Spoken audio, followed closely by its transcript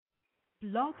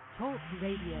Blog Talk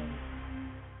Radio.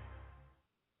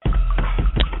 And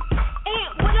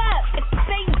what up? It's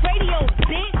SPATE Radio,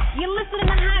 bitch. You're listening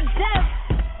to Hot Def.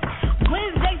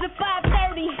 Wednesdays at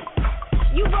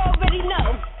 5:30. You already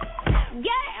know. Yeah.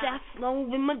 That's low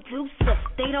with Medusa.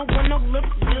 They don't want no lip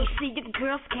read. See your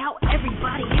Girl Scout.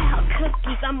 Everybody have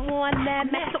cookies. I'm on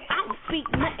that mess, so I don't speak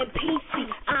nothing PC.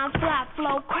 I'm fly,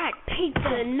 flow, crack,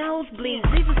 pizza, nosebleeds.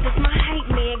 Jesus is my hype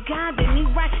man. God did me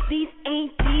right. These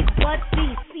ain't these, but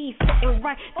these. See, sitting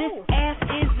right. This ass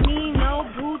is me. No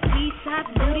booty shots,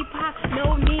 booty pop.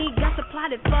 No need. Got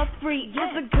supplied it for free.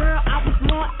 As a girl, I was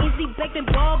more easy baked than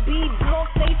ball bead. Blow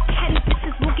face, catty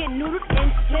bitches will get noodled and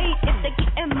shade if they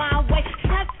get in my way.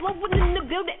 Shots flowing in the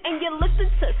building, and you listen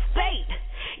to SPATE.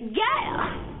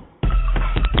 Yeah.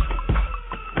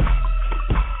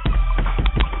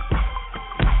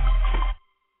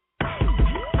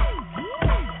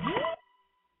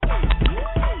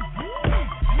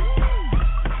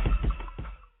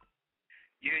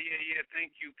 Yeah.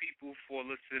 Thank you, people, for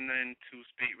listening to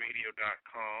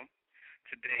SPATERadio.com.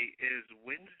 Today is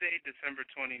Wednesday, December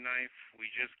 29th. We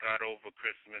just got over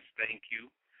Christmas. Thank you.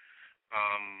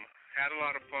 Had a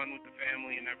lot of fun with the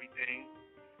family and everything.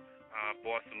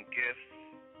 Bought some gifts.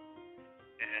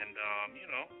 And,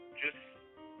 just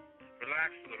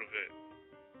relaxed a little bit.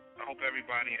 I hope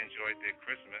everybody enjoyed their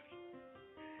Christmas.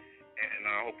 And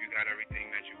I hope you got everything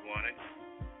that you wanted,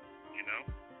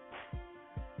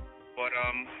 But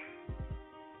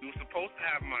we were supposed to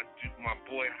have my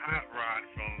boy Hot Rod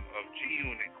of G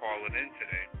Unit calling in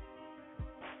today,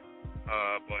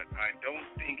 but I don't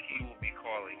think he will be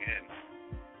calling in.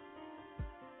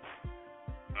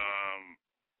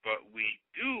 But we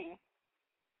do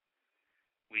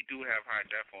have High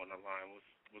Def on the line.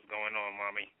 What's going on,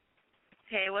 Mommy?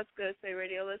 Hey, what's good, SPATE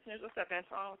Radio listeners? What's up,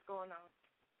 Antoine? What's going on?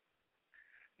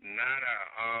 Nada.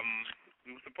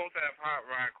 We were supposed to have Hot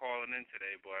Rod calling in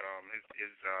today, but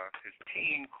his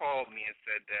team called me and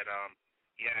said that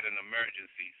he had an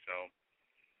emergency. So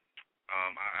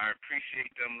I appreciate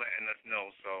them letting us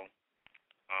know. So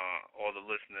all the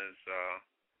listeners,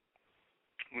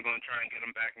 we're gonna try and get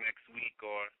him back next week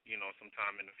or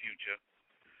sometime in the future.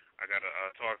 I gotta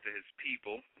talk to his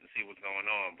people and see what's going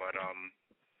on. But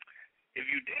if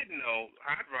you didn't know,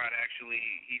 Hot Rod actually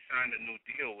he signed a new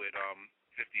deal with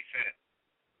 50 Cent.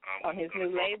 On his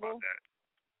new label?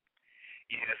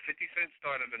 Yeah, 50 Cent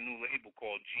started a new label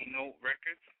called G-Note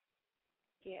Records.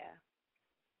 Yeah.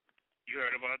 You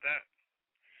heard about that?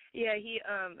 Yeah, he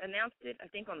announced it, I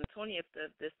think, on the 20th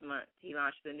of this month. He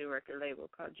launched a new record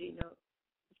label called G-Note.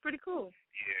 It's pretty cool.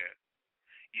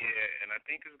 Yeah, and I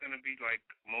think it's going to be, like,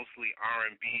 mostly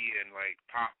R&B and, like,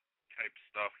 pop-type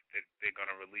stuff that they're going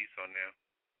to release on there.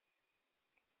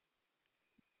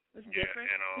 It's different.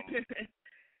 And,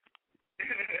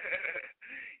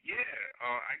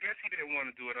 I guess he didn't want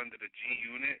to do it under the G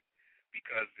Unit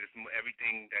because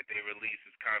everything that they release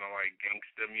is kind of like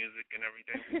gangster music and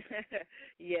everything.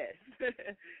 Yes.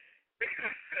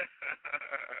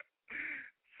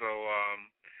 So,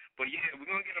 but yeah, we're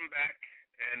gonna get him back,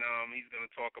 and he's gonna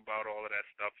talk about all of that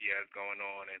stuff he has going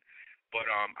on. But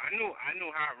I knew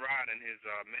Hot Rod and his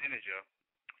manager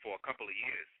for a couple of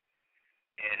years,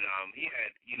 and he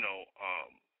had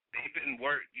they've been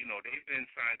they've been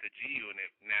signed to G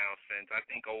Unit now since I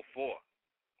think 2004.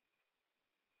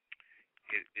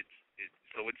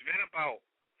 So it's been about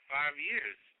 5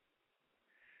 years,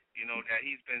 that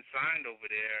he's been signed over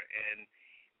there, and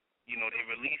they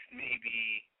released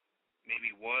maybe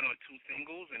one or two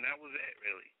singles, and that was it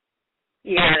really.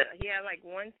 Yeah, he had like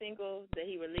one single that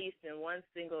he released and one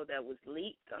single that was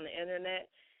leaked on the internet.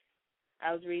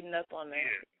 I was reading up on that.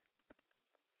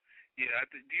 Yeah,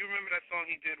 do you remember that song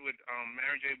he did with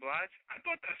Mary J. Blige? I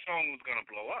thought that song was going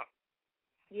to blow up.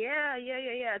 Yeah.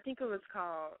 I think it was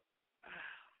called,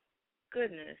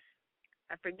 goodness,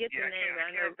 I forget the name.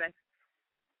 I know exactly.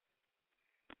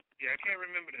 Yeah, I can't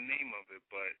remember the name of it,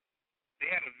 but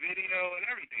they had a video and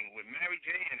everything with Mary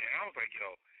J. in it. I was like,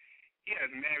 yo, he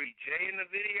has Mary J. in the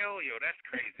video? Yo, that's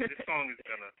crazy. This song is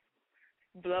going to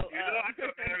blow up. I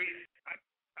thought Mary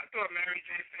J.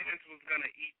 fans was going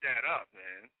to eat that up,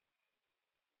 man.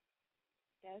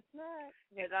 That's not.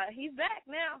 He's back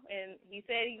now, and he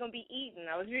said he's gonna be eating.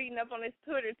 I was reading up on his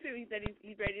Twitter too. He said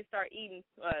he's ready to start eating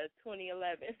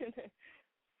 2011.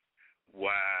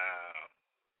 Wow,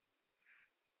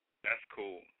 that's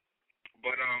cool.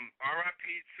 But R.I.P.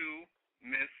 to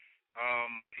Miss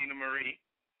Tina Marie.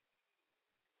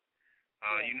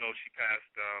 She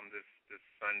passed this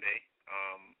Sunday.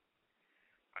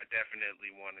 I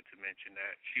definitely wanted to mention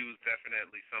that she was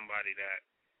definitely somebody that.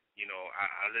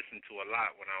 I listened to a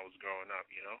lot when I was growing up,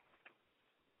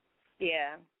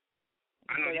 Yeah.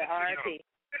 I know for the you're RIP.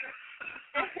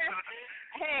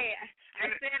 Hey, I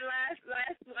said last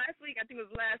week, I think it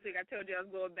was last week, I told you I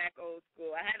was going back old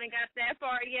school. I haven't got that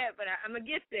far yet, but I'm going to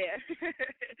get there. yeah.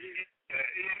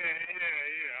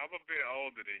 I'm a bit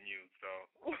older than you, so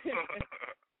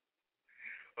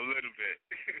a little bit.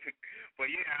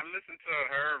 But, yeah, I listened to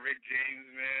her, Rick James,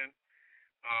 man.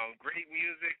 Great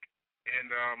music.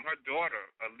 And her daughter,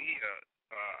 Aaliyah,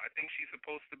 I think she's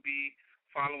supposed to be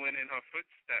following in her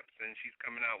footsteps, and she's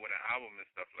coming out with an album and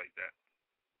stuff like that.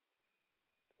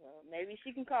 Well, maybe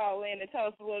she can call in and tell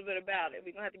us a little bit about it.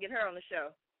 We're going to have to get her on the show.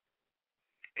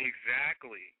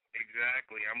 Exactly.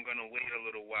 I'm going to wait a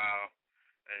little while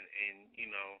and you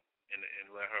know, and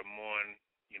let her mourn,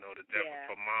 you know, the death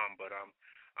of her mom. But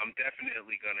I'm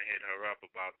definitely going to hit her up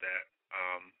about that.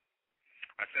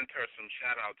 I sent her some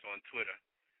shout-outs on Twitter.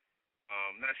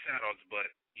 Not shout-outs, but,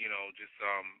 you know, just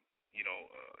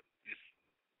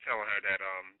telling her that,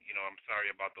 you know, I'm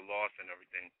sorry about the loss and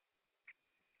everything.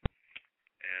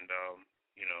 And,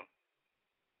 you know,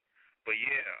 but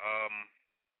yeah,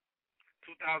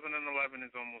 2011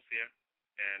 is almost here,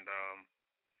 and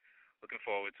looking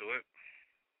forward to it.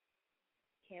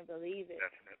 Can't believe it.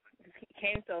 Definitely. It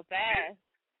came so fast.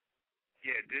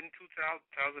 Yeah, didn't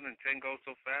 2010 go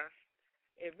so fast?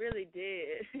 It really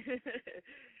did.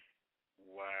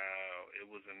 Wow, it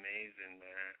was amazing,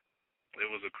 man. It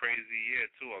was a crazy year,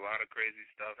 too. A lot of crazy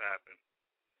stuff happened.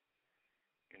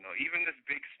 You know, even this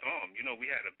big storm. You know, we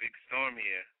had a big storm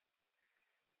here,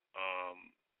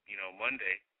 you know,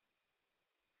 Monday.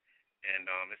 And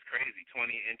it's crazy,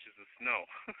 20 inches of snow.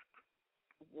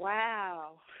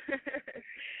 Wow.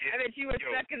 I bet you were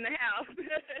stuck in the house.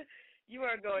 You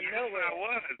weren't going nowhere. Yes, I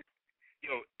was.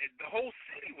 The whole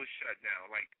city was shut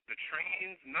down. Like, the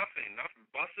trains, nothing.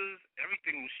 Buses,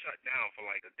 everything was shut down for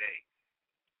like a day.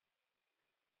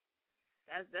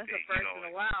 That's a first in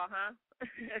a while, huh?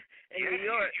 In New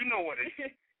York. You know what it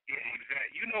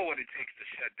exactly. You know what it takes to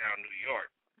shut down New York.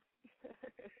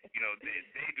 You know,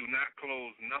 they do not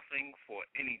close nothing for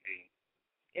anything.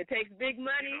 It takes big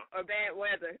money or bad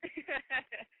weather.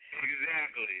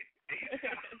 Exactly.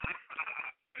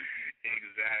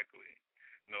 Exactly.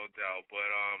 No doubt. But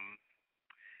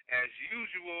as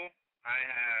usual, I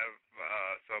have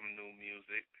some new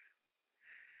music.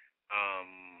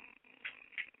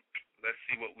 Let's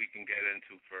see what we can get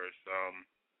into first. I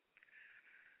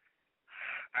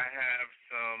have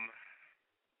some.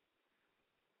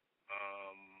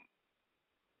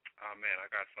 Oh man, I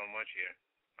got so much here.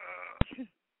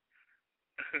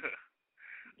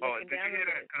 Did you hear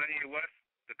that Kanye West?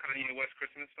 The Kanye West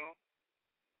Christmas song?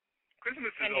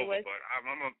 Christmas is over, but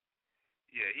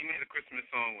he made a Christmas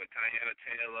song with Tiana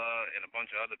Taylor and a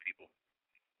bunch of other people.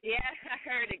 Yeah, I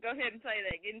heard it. Go ahead and play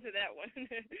that. Get into that one.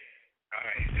 All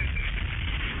right.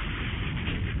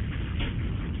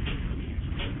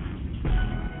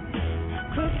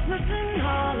 Christmas in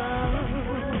Harlem,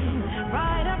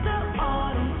 right after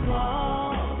autumn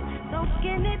fall,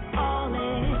 soaking it all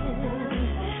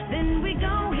in. Then we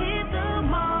gon' hit the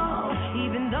mall,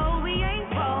 even though we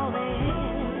ain't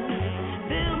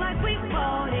falling. Feel like we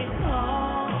bought it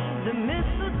all. The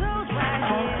mistletoe's right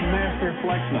here. Master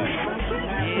Flex Night.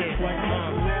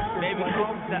 Baby,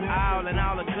 Christmas the owl and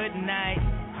all a good night.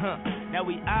 Now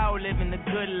we all living the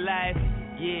good life.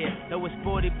 Yeah, though it's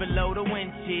 40 below the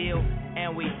wind chill,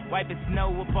 and we wiping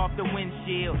snow up off the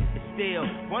windshield. It's still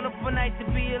wonderful night to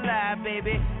be alive,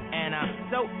 baby. And I'm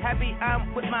so happy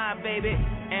I'm with my baby.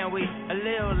 And we a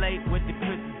little late with the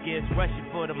Christmas gifts, rushing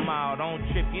for the mall. Don't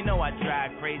trip, you know I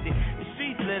drive crazy. The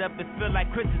streets lit up, it feel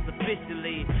like Christmas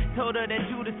officially. Told her that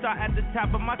you to start at the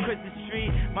top of my Christmas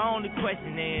tree. My only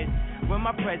question is, when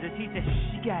my presents, he said,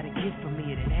 she got a gift for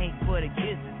me that ain't for the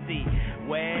kids to see.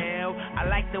 Well, I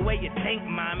like the way you think,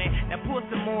 mommy. Now pour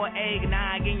some more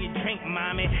eggnog in your drink,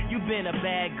 mommy. You been a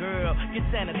bad girl. Get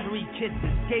Santa 3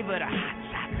 kisses. Gave her the hot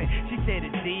chocolate. She said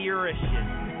it's delicious.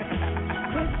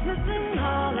 Christmas in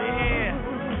Harlem. Yeah.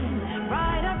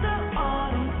 Right after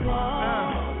autumn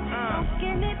fall.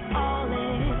 Soaking it all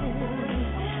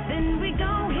in. Then we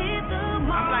gon' hit the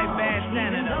mall. I'm like bad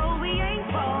Santa, even though we ain't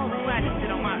falling. Glad to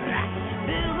sit on my lap.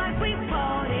 Feel like we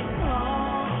bought it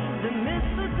all. The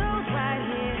mistletoe's right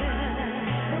here.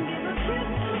 Don't give a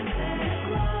Christmas Santa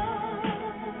Claus.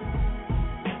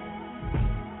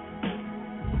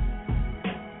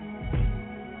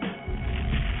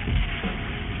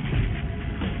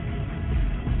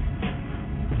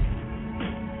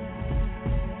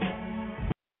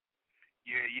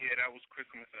 Yeah, that was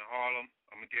Christmas in Harlem.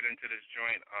 I'm gonna get into this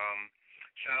joint.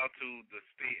 Shout out to the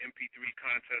state MP3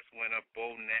 contest winner,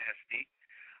 Bo Nasty.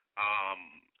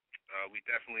 We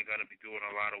definitely gonna be doing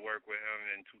a lot of work with him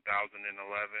in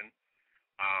 2011.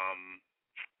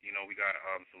 We got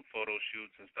some photo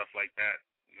shoots and stuff like that.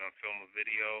 We're gonna film a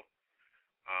video.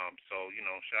 So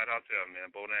shout out to him,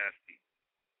 man. Bo Nasty.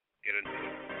 Get into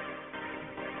it.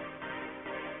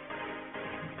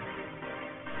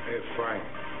 Hey, Frank.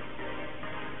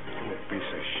 You a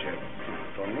piece of shit.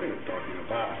 Don't know what you're talking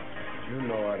about. You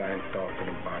know what I'm talking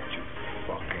about, you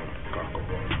fucking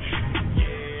cockroach.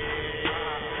 Yeah.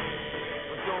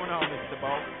 What's going on, Mr.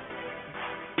 Bo?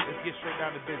 Let's get straight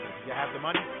down to business. You have the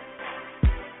money?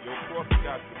 Yo, of course we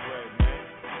got the bread, man.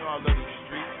 You know I love these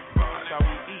streets. That's how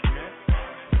we eat, man.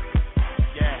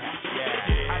 Yeah.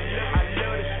 I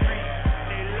love the streets.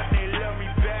 They love me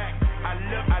back. I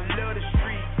love the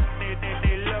streets.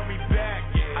 They love me back.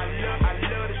 I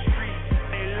love the streets.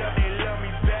 They love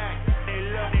me back. They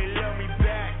love me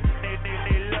back.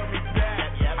 They love me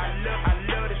back. I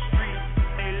love the streets.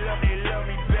 They love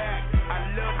me back. I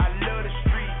love the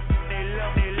streets. They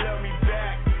love me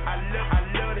back. I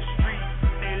love the streets.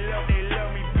 They love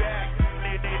me back.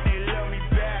 They love me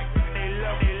back. They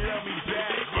love me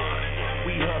back.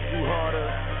 We hustle harder.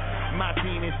 My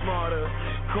team is smarter.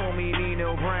 Call me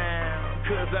Nino Brown,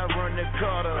 'cause I run the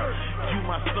Carter. You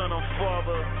my son or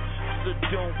father, so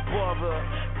don't bother.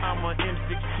 I'm a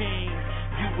M16,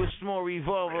 you a small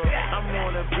revolver. I'm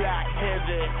on a block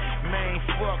heavy, man,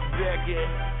 fuck Beckett.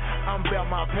 I'm about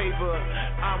my paper,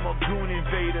 I'm a goon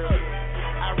invader.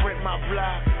 I rep my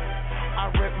block, I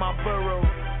rep my borough,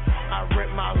 I rep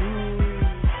my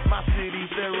hood, my city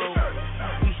thorough.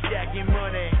 We stacking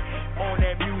money on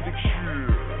that music shit.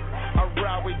 I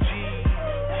ride with G's,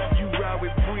 you ride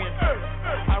with Prince.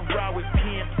 I ride with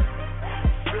pimps,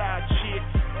 fly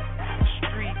chicks,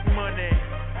 street money.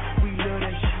 We love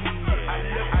that shit. I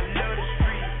love the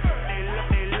streets. They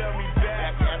love me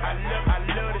back. I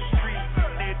love the streets.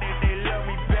 They love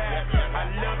me back. I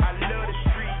love the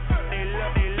streets. They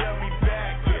love me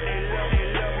back. They love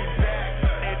me back.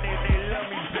 They love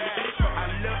me back. I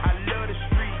love the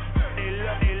streets. They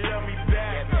love me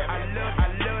back. I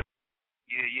love.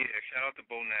 Yeah. Shout out to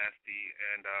Bo Nasty.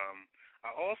 And I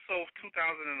also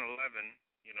 2011.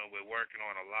 We're working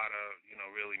on a lot of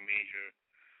really major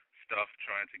stuff,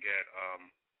 trying to get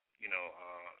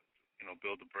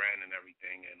build a brand and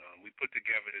everything. And we put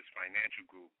together this financial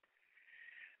group.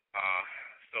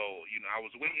 So I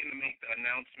was waiting to make the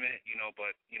announcement,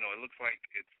 but it looks like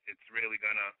it's really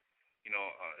gonna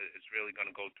it's really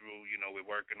gonna go through. We're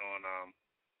working on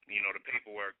the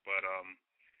paperwork, but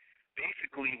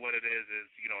basically what it is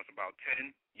it's about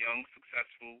 10 young,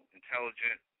 successful,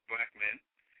 intelligent black men,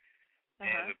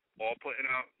 and we're all putting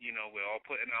out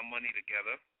our money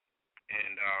together,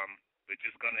 and we're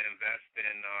just gonna invest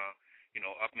in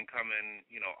up and coming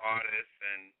artists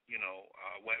and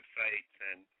websites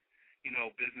and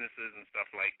businesses and stuff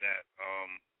like that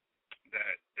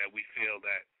that we feel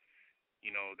that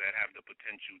that have the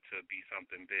potential to be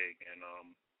something big, and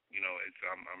I'm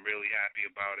really happy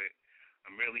about it.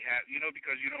 I'm really happy,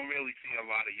 because you don't really see a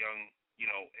lot of young,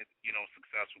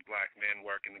 successful black men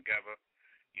working together.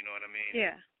 You know what I mean?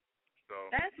 Yeah. So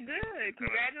that's good.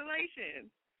 Congratulations.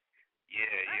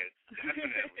 Yeah,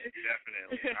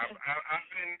 definitely.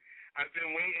 I've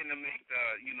been waiting to make the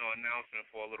announcement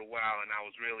for a little while, and I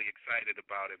was really excited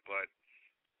about it. But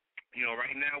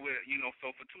right now we're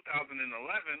so for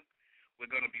 2011. We're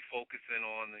going to be focusing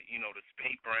on the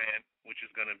SPATE brand, which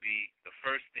is going to be the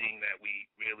first thing that we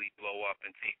really blow up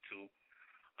and take to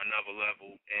another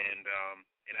level. And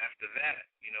after that,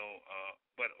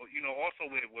 but also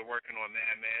we're working on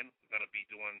Madman. We're going to be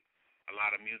doing a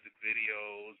lot of music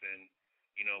videos, and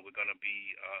we're going to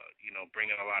be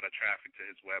bringing a lot of traffic to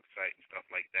his website and stuff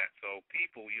like that. So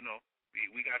people,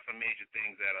 we got some major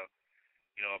things that are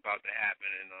about to happen,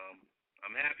 and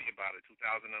I'm happy about it.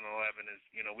 2011 is,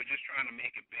 we're just trying to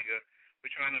make it bigger.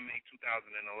 We're trying to make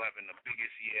 2011 the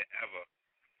biggest year ever.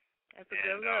 That's a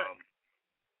good look.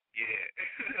 Yeah.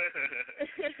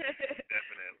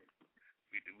 Definitely.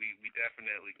 We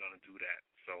definitely gonna do that.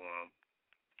 So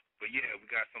but yeah, we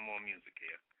got some more music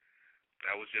here.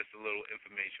 That was just a little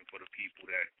information for the people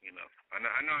that, I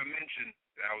know I mentioned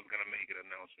that I was gonna make an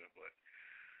announcement, but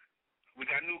we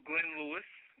got new Glenn Lewis.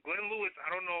 Glenn Lewis, I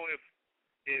don't know if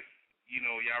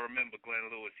y'all remember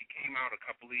Glenn Lewis. He came out a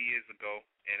couple of years ago,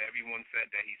 and everyone said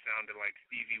that he sounded like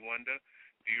Stevie Wonder.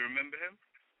 Do you remember him?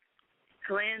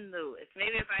 Glenn Lewis.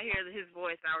 Maybe if I hear his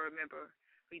voice, I'll remember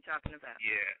who you're talking about.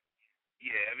 Yeah,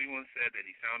 everyone said that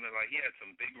he sounded like he had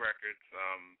some big records.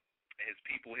 His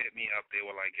people hit me up. They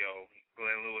were like, yo,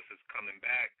 Glenn Lewis is coming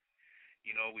back.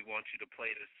 We want you to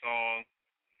play this song.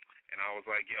 And I was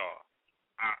like, yo,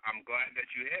 I'm glad that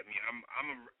you hit me.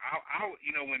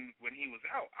 When he was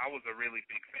out, I was a really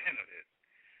big fan of his.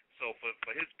 So for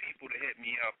his people to hit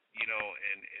me up, you know,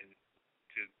 and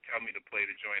to tell me to play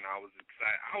the joint, I was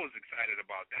excited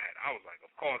about that. I was like,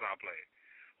 of course I'll play it.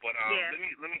 But let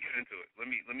me get into it. Let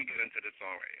me get into this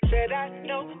song right here. Said I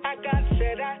know I got me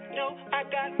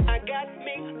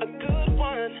a good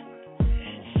one.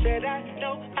 Said I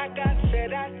know I got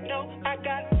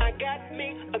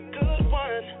me a good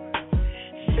one.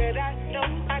 Said I know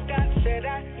I got me a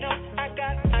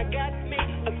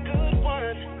good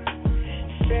one.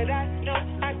 Said I know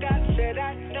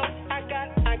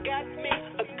I got me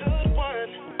a good one.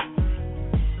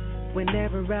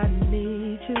 Whenever I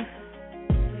need you,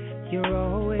 you're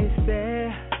always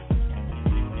there.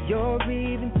 You're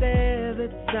even there the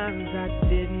times I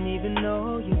didn't even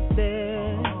know you're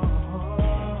there.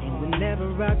 And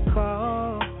whenever I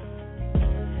call,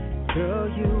 girl,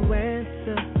 you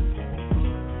answer.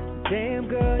 Damn,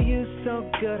 girl, you so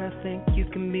good. I think you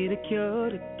can be the cure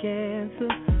to cancer.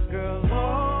 Girl,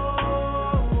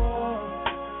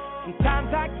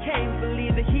 sometimes I can't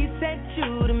believe that he sent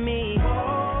you to me.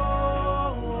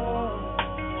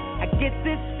 I get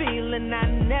this feeling I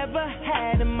never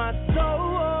had in my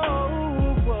soul.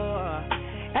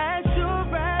 As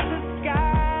sure as the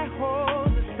sky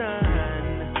holds the sun,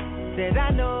 said I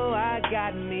know I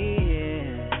got me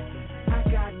a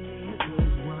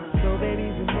good one. So baby,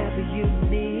 whenever you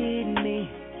need me,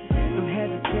 don't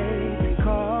hesitate to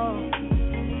call.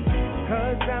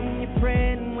 'Cause I'm your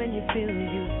friend when you feel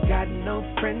you got no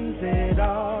friends at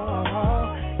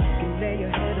all. You can lay your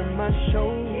head on my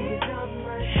shoulder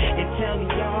and tell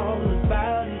me all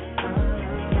about it.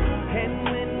 And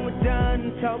when we're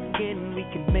done talking, we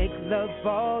can make love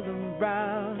all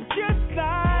around. Just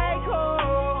like,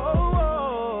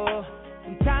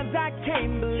 sometimes I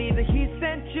can't believe that he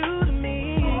sent you to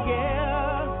me,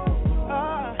 yeah.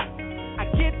 I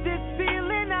get this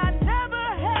feeling I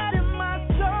never had in my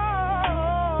soul.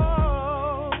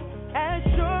 As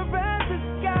sure as the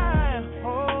sky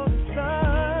holds the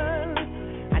sun,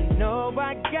 I know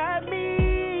I got me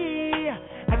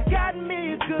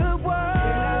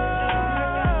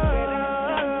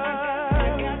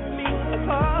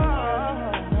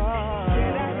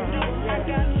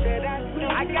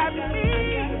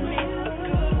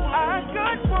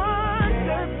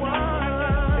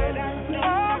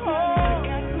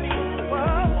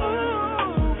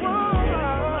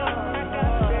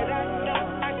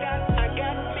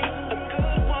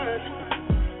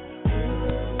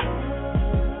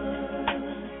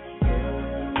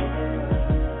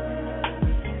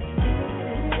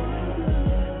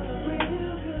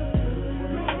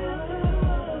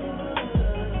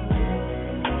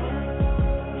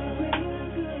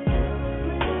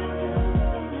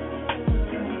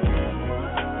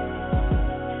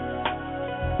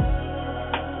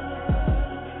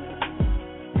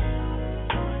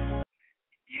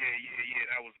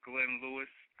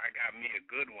a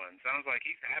good one. Sounds like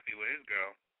he's happy with his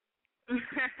girl.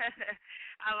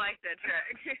 I like that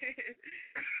track.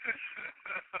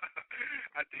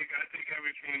 I think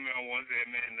every female wants their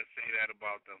man to say that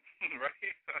about them,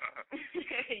 right?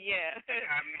 Yeah. I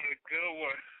got me a good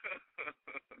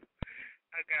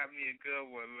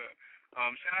one. Look,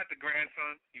 shout out to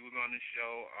Grandson. He was on the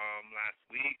show last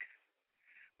week.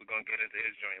 We're gonna get into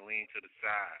his joint, Lean to the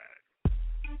Side.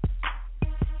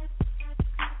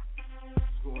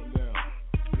 It's going down.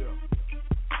 Yeah.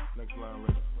 Next line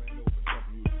right. Playing open. Fuck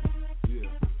music. Yeah.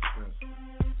 Yes.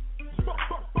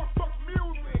 Fuck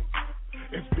music.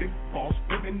 It's big boss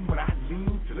women when I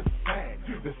lean to the side.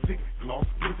 The sick gloss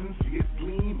vision, see it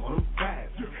gleam on them thighs.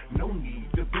 No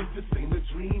need to bitch, ain't a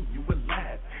dream, you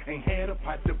alive. Ain't had a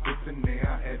pot to bitch in there,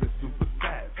 I had a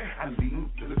supersize. I lean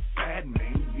to the side,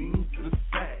 man, lean to the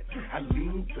side. I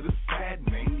lean to the side,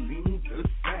 man, lean to the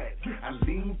side. I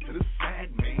lean to the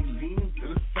side, man, lean to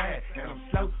the side. And I'm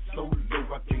so low,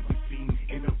 I can't be seen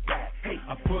in the back. Hey,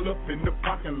 I pull up in the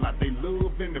parking lot, they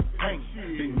love in the paint.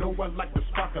 They know I like the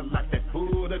sparkle like that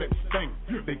hood or that stink.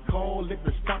 They call it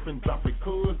the stop and drop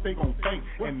because they gon' think.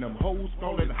 And them hoes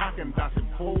call it Haagen Dazs and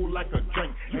cold like a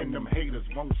drink. And them haters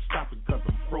won't stop it cause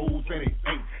I'm froze and it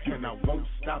ain't. And I won't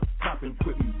stop popping,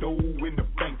 putting dough in the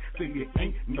bank. Say it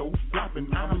ain't no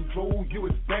flopping, I'm droll, you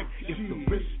is bank. If the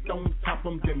wrist don't top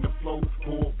them, then the flow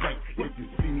full bank. If you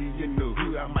see me in the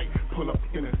hood, I might pull up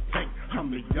in a tank.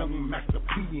 I'm the young Master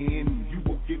P and you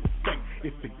will get spanked.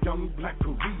 It's the young black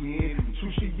Korean,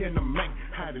 sushi and the mank.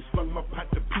 How they slung my pot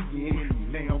to pee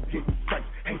in, now I'm getting spanked.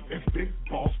 Hey, it's big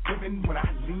boss driven when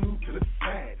I lean to the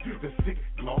side. The sick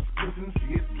gloss prison,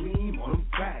 see it gleam on them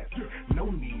thighs.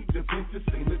 No need to bitch, this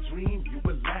ain't a dream, you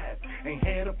alive. Ain't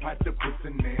had a pot to piss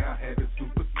in there, I had a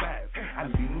supersize. I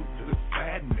lean to the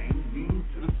side, man, lean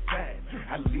to the side.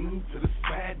 I lean to the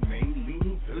side, man.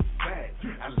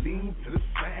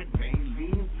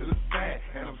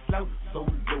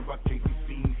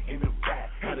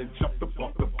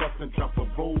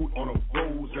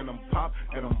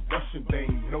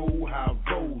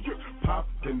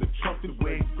 trunk is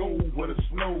where it go, where the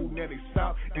snow. Now they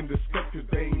stop and discuss cause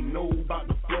they ain't know about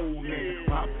the flow. Now the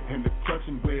pop and the clutch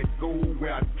and where it go,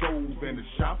 where I drove. And the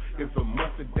shop is a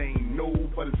must that they ain't know,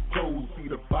 but it's closed. See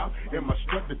the pop and my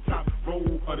strut, the top row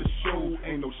of the show.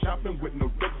 Ain't no shopping with no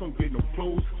rips, don't get no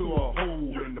clothes to a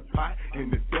hole in the pot.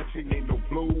 And the Dutch ain't no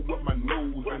blow up my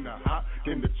nose. And the hot,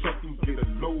 then the truck you get a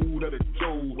load of the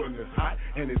Joe. When it's hot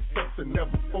and it sucks and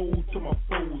never folds till my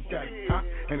foes got cocked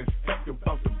and it's stuck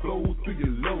about to blow through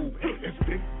your lobe. It's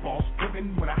big boss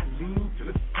driven when I lean to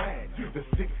the side. The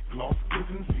sick gloss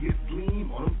prison, see it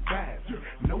gleam on them thighs.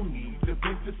 No need to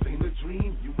think this ain't a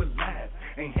dream, you alive.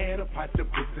 Ain't had a pot to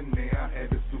put in there, I had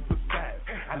to supersize.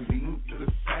 I lean to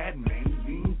the side, man,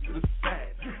 lean to the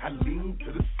side. I lean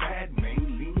to the side, man,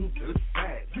 lean to the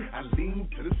side. I lean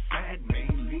to the side,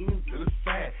 man, lean to the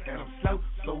side. And I'm so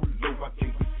low I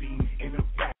can't be seen in the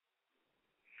back.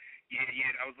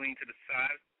 Yeah, that was Lean to the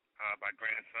Side by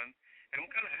Grandson. And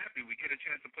I'm kind of happy we get a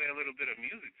chance to play a little bit of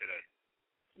music today.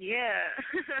 Yeah.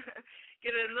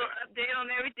 Get a little update on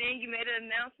everything. You made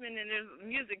an announcement and there's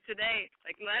music today.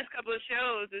 Like the last couple of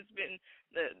shows, the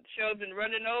show's been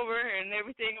running over and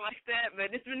everything like that,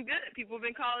 but it's been good. People have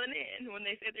been calling in when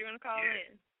they said they were going to call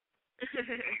in.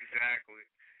 Exactly,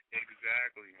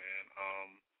 man.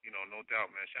 No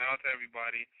doubt, man. Shout out to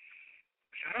everybody.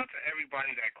 Shout out to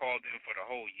everybody that called in for the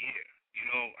whole year.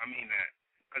 I mean that.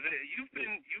 Because you've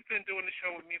been doing the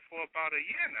show with me for about a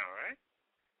year now, right?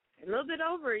 A little bit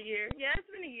over a year. Yeah,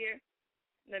 it's been a year.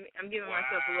 I'm giving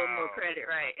myself a little more credit,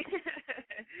 right?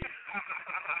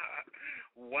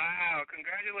 Wow.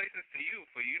 Congratulations to you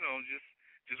for,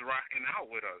 just rocking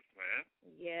out with us, man.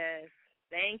 Yes.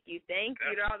 Thank you. Thank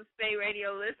you to all the SPATE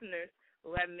Radio listeners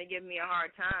who haven't been giving me a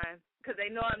hard time. Because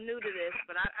they know I'm new to this,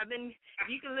 but I've been. If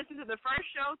you can listen to the first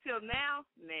show till now,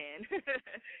 man. 100.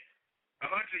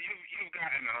 You've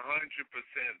gotten 100%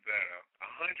 better.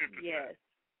 100%.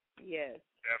 Yes.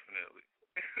 Definitely.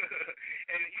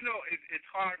 And it's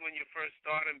hard when you're first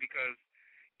starting because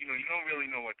you don't really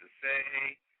know what to say.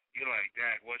 You're like,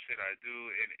 Dad, what should I do?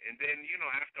 And then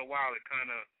after a while it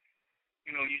kind of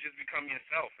you just become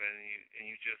yourself and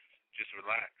you just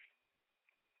relax.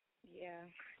 Yeah,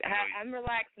 I'm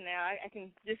relaxed now. I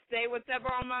can just say whatever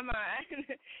on my mind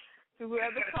to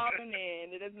whoever's calling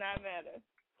in. It does not matter.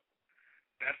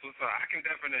 That's what's up. I can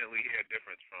definitely hear a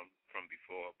difference from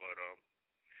before, but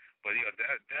yeah,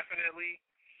 definitely.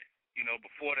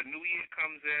 Before the new year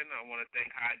comes in, I want to thank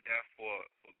High Def for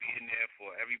being there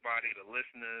for everybody, the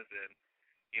listeners, and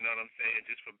you know what I'm saying,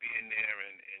 just for being there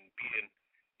and being,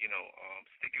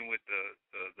 sticking with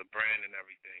the brand and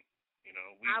everything.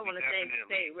 I want to thank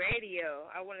SPATE Radio.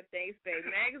 I want to thank SPATE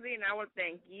Magazine. I want to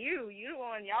thank you.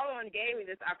 Y'all the one gave me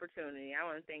this opportunity. I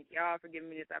want to thank y'all for giving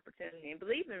me this opportunity and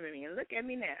believing in me. And look at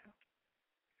me now.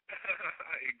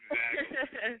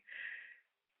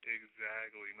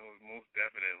 Exactly. No, most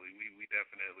definitely. We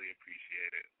definitely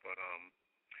appreciate it. But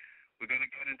we're gonna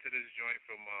get into this joint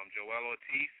from Joel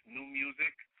Ortiz. New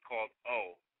music. It's called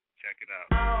Oh. Check it out.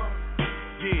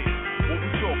 Yeah, what we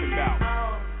talking about?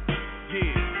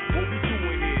 Yeah. What we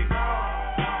doing is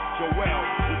Joel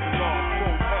with the long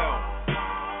pro L.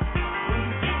 When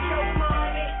you get your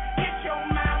money, get your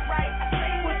mind right. I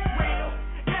say what's real.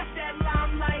 That's that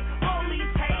limelight. All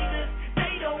these haters,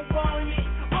 they don't want it.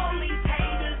 All these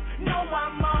haters know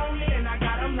I'm on it. And I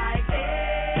got them like,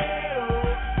 ew.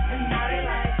 And now they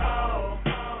like, oh.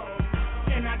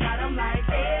 And I got them like,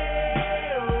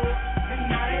 ew. And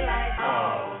now they like,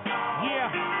 oh. Yeah.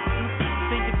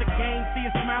 Think it's a game, see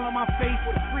a smile on my face.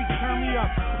 Turn me up,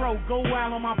 bro, go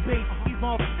wild on my bass. These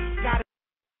motherfuckers got it.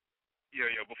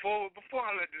 Yo, before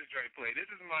I let this joint play, this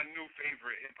is my new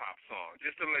favorite hip-hop song,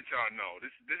 just to let y'all know.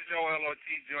 This Joel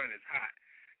Ortiz joint is hot.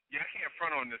 Y'all can't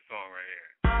front on this song right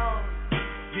here.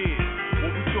 Yeah,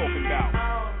 what we talking about?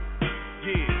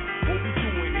 Yeah, what we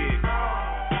doing is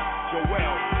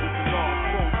Joel with the long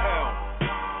pro L.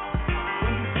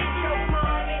 When you get your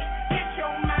money, get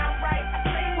your mind right. I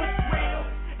say what's real.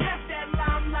 That's that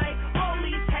limelight. All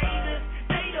these haters,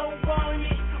 they don't want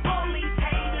it. All these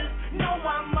haters know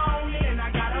I'm on it. And I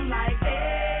got them like,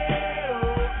 ew.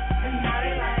 And now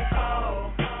they like,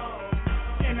 oh.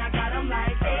 And I got them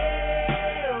like,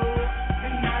 ew.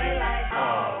 And now they like,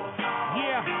 oh.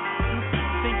 Yeah,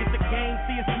 think it's a game,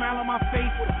 see a smile on my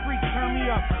face. Freak, turn me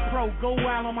up, bro, go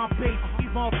wild on my bass.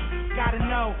 These motherfuckers gotta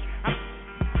know.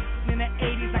 I'm in the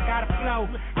 80s, I got a flow.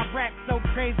 I rap so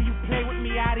crazy, you play with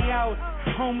me, adios.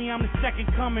 Homie, I'm the second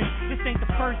coming. This ain't the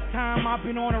first time I've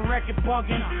been on a record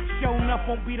bugging. Showing up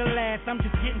won't be the last, I'm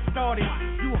just getting started.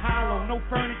 You hollow, no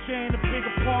furniture in a big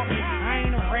apartment. I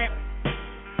ain't a rap,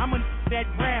 I'm a that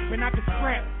rap and I can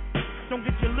scrap. don't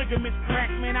get your ligaments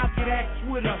cracked, man, I'll get axed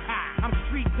with her. I'm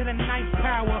street to the ninth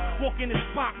power, walk in the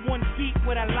spot 1 feet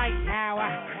with a light tower.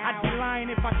 I'd be lying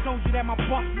if I told you that my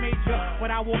boss major, but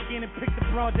I walk in and pick the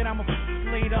broad that I'm a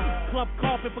later. Club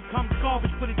carpet becomes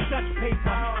garbage for the Dutch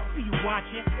paper. I see you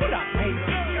watching, what up, baby?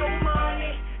 Get your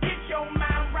money, get your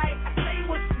mind right. I say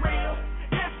what's real,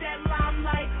 that's that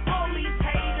limelight. All these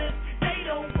haters, they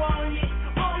don't want it.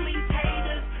 All these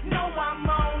haters know I'm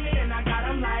on it, and I got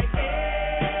them like,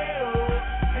 ew,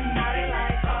 and now they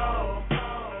like, oh,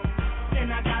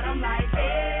 and I got them like,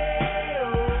 ew,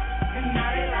 and now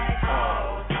they like,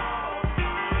 oh.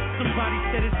 Somebody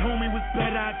said his homie was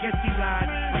better, I guess he lied.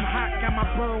 I'm hot, got my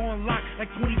burrow on lock like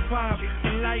 25.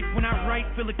 In life, when I write,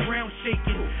 feel the ground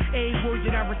shaking. A word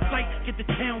that I recite, get the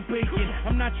town baking.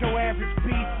 I'm not your average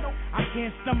beast. I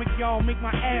can't stomach y'all, make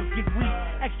my abs get weak.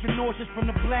 Extra nauseous from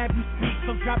the blab you speak,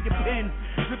 so drop your pen.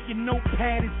 Rip your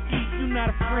notepad and skeet, you not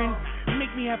a friend.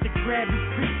 Make me have to grab these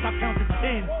creeps, I count to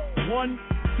 10. 1,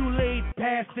 2 laid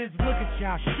passes, look at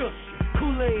y'all, shush.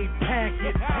 Kool-Aid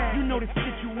packet, you know the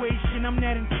situation, I'm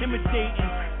not intimidating.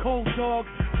 Cold dog,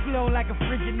 flow like a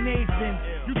frigid Nathan.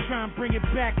 You try and bring it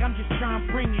back, I'm just trying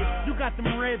to bring it. You got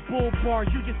them Red Bull bars,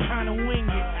 you just trying to wing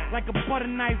it. Like a butter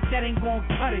knife that ain't gonna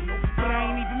cut it, but I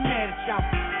ain't even mad at y'all.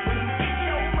 Get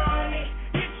your money,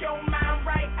 get your mind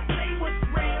right. I say what's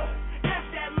real, that's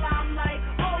that limelight.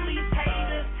 All these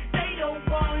haters, they don't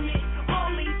want it.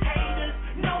 All these haters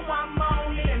know I'm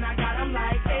on it, and I got them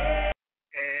like, hey.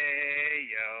 Hey,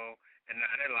 yo. And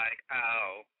now they're like,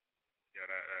 ow. Yo,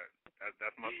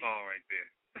 that's my song right there.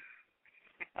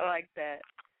 I like that.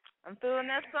 I'm feeling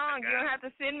that song. You don't have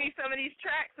to send me some of these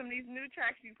tracks, some of these new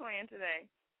tracks you playing today.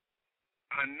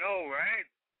 I know, right?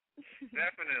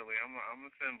 Definitely. I'm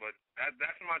gonna send, but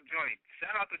that's my joint.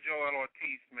 Shout out to Joel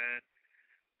Ortiz, man.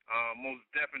 Most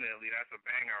definitely, that's a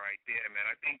banger right there, man.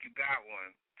 I think you got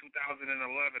one. 2011.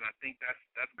 I think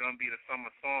that's gonna be the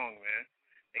summer song, man.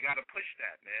 They gotta push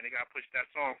that, man. They gotta push that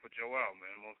song for Joel,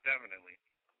 man. Most definitely.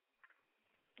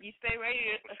 You SPATE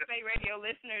Radio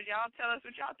listeners, y'all tell us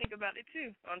what y'all think about it too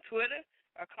on Twitter,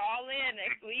 or call in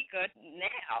next week or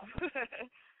now.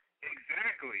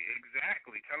 Exactly.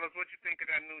 Tell us what you think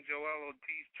of that new Joel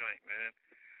Ortiz joint, man.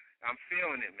 I'm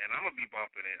feeling it, man. I'm gonna be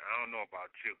bumping it. I don't know about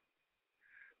you,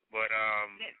 but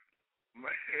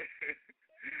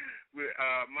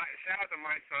shout out to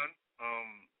my son.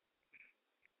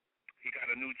 He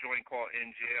got a new joint called In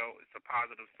Jail. It's a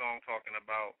positive song talking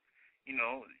about, you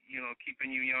know, keeping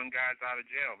you young guys out of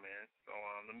jail, man. So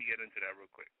let me get into that real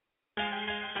quick.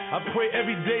 I pray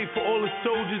every day for all the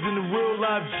soldiers and the real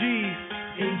live G's.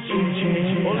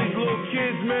 All these little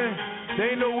kids, man,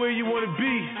 they ain't know where you want to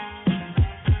be.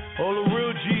 All the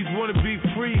real G's want to be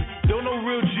free. Don't no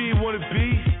real G want to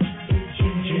be.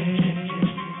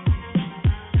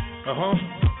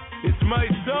 It's my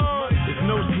song. There's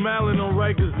no smiling on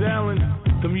Rikers Island.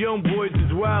 Them young boys is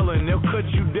wildin', they'll cut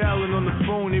you dialing on the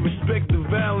phone, they respect the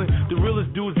violence. The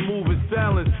realest dudes move in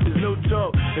silence, there's no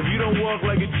talk. If you don't walk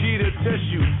like a G, they'll test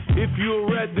you. If you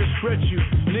a rat, they'll stretch you.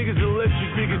 Niggas will let you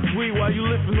think it's sweet while you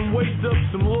lifting them weights up.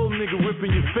 Some little nigga ripping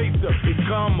your face up, it's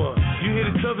karma. You hear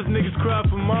the toughest niggas cry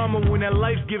for mama. When that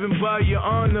life's given by your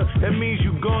honor, that means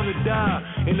you gonna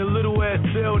die. In a little ass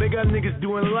cell, they got niggas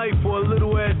doing life for a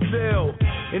little ass cell.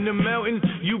 In the mountains,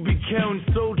 you be counting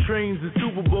soul trains and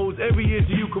Super Bowls every year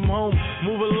till you come home.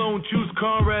 Move alone, choose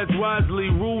comrades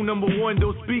wisely. Rule number 1,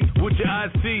 don't speak what your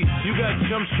eyes see. You got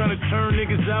chumps trying to turn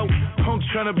niggas out, punks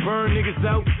trying to burn niggas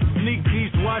out. Sneak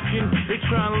thieves watching, they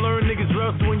trying to learn niggas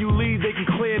rough so when you leave, they can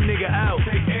clear a nigga out.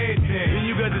 Then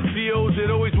you got the COs that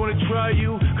always want to try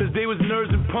you, cause they was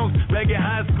nerds and punks back in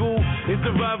high school. It's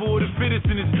survival of the fittest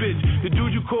in this bitch. The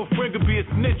dude you call friend could be a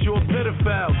snitch or a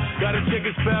pedophile. Gotta check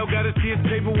his file, gotta see his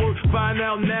paperwork. Find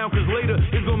out now, cause later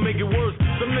it's gonna make it worse.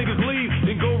 Some niggas leave,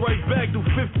 then go right back. Do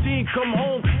 15, come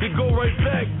home, then go right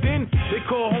back. Then they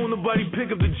call home, nobody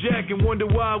pick up the jack and wonder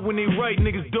why when they write,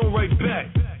 niggas don't write back.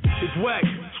 It's whack,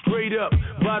 straight up,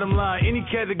 bottom line. Any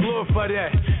cat that glorify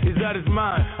that is out his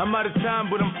mind. I'm out of time,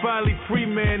 but I'm finally free,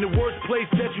 man. The worst place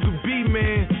that you could be,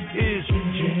 man, is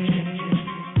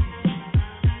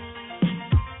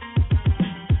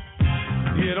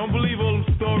yeah, don't believe all them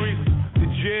stories. The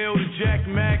jail, the Jack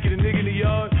Mack, and the nigga in the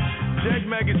yard. Jack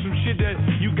Mack is some shit that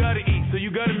you gotta eat, so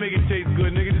you gotta make it taste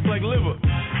good, nigga. Just like liver.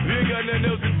 If you ain't got nothing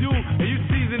else to do, and you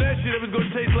season that shit up, it's gonna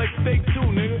taste like steak too,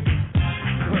 nigga.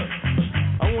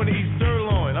 I wanna eat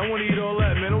sirloin. I wanna eat all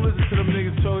that, man. Don't listen to them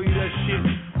niggas telling you that shit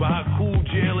about how cool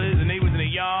jail is, and they was in the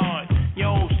yard.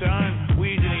 Yo, son,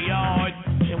 we was in the yard,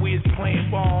 and we was playing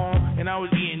ball, and I was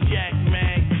eating Jack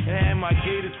Mack, and I had my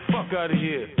gators. Fuck out of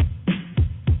here.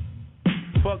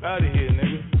 Fuck out of here,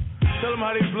 nigga. Tell them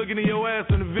how they was looking at your ass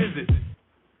on the visit.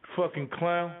 Fucking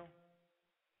clown.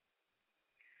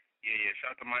 Yeah.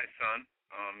 Shout out to my son.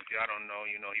 If y'all don't know,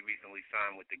 you know, he recently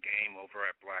signed with the Game over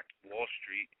at Black Wall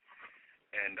Street.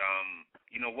 And,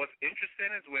 you know, what's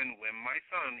interesting is when my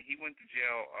son, he went to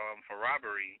jail for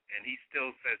robbery, and he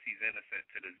still says he's innocent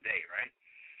to this day, right?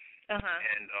 Uh-huh.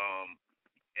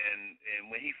 And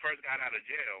when he first got out of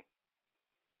jail,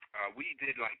 we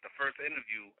did, like, the first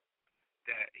interview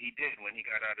that he did when he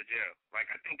got out of jail. Like,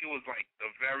 I think it was, like,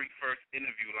 the very first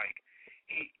interview. Like,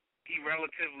 he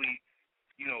relatively,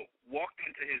 you know, walked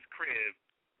into his crib,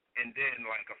 and then,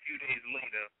 like, a few days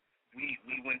later, we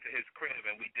went to his crib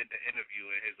and we did the interview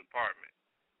in his apartment.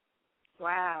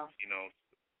 Wow. You know,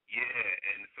 yeah,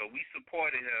 and so we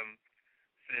supported him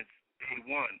since day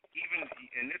one.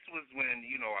 And this was when,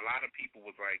 you know, a lot of people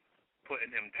was like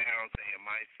putting him down, saying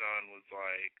my son was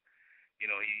like,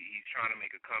 you know, he's trying to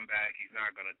make a comeback, he's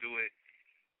not gonna do it.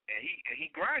 And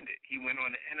he grinded. He went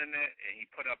on the internet and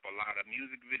he put up a lot of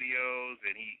music videos,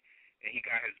 and he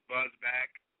got his buzz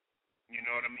back. You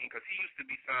know what I mean? Because he used to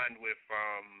be signed with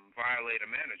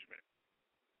Violator Management.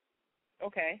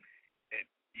 Okay.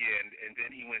 And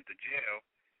then he went to jail,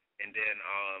 and then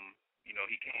you know,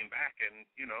 he came back, and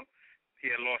you know, he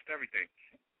had lost everything.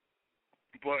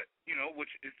 But you know,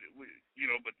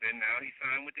 but then now he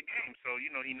signed with the Game, so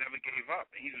you know, he never gave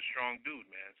up, and he's a strong dude,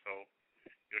 man. So,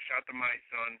 shout out to my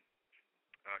son.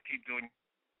 Keep doing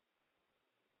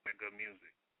good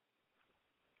music.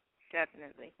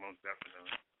 Definitely. Most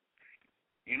definitely.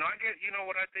 You know, I guess, you know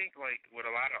what I think, like, with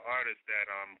a lot of artists that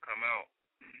come out,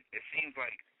 it seems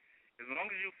like as long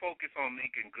as you focus on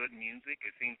making good music,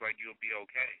 it seems like you'll be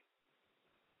okay.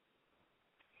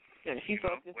 And if you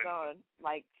focus on,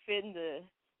 like, fitting the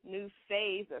new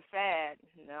phase or fad,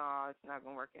 no, it's not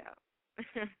going to work out.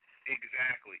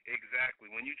 Exactly.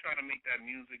 When you try to make that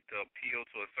music to appeal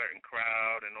to a certain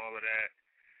crowd and all of that,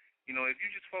 you know, if you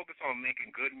just focus on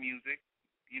making good music,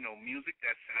 you know, music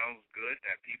that sounds good,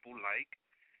 that people like,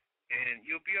 and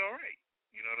you'll be all right.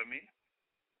 You know what I mean?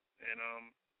 And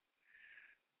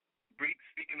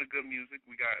speaking of good music,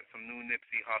 we got some new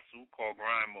Nipsey Hussle called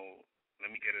Grind Mode.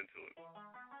 Let me get into it.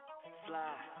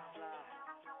 Fly.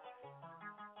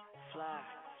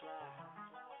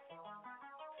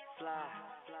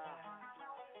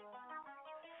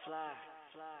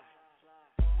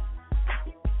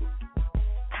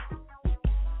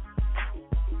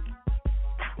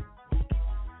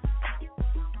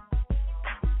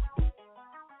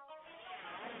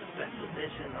 Best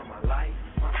position of my life,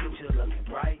 my future looking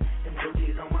bright. Them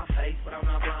Gucci's on my face, but I'm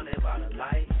not blinded by the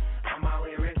light. I'm out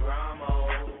here in grind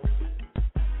mode.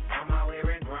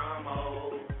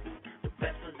 The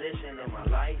best position in my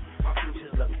life, my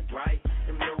future's looking bright.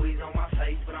 Them Louis on my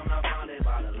face, but I'm not blinded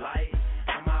by the light.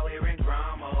 I'm out here in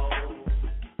grind mode.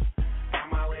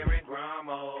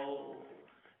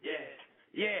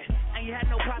 Yeah, I ain't had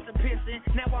no pots of pissing.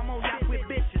 Now I'm on yachts with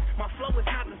bitches. My flow is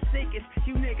not the sickest.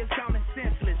 You niggas sounding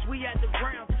senseless. We at the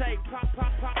round table, pop,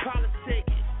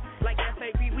 politicking. Like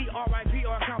FAB, we RIP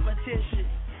our competition.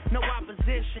 No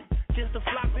opposition, just a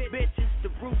flop bitches. The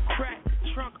roof cracked,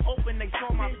 the trunk open, they saw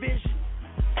my vision.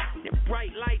 The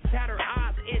bright lights had her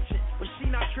eyes itching. But she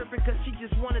not tripping cause she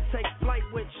just wanna take flight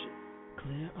with you.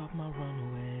 Clear up my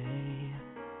runway,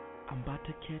 I'm about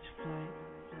to catch flight.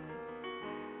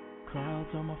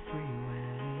 Clouds on my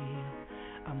freeway,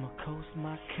 I'ma coast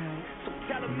my kite. So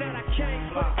tell them that I came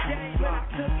for the game and I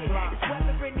took it. It's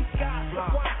weather in these skies, so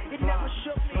why it never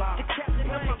shook me. The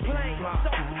captain of my plane, so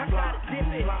I gotta dip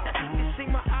it. Now you can see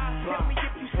my eyes, tell me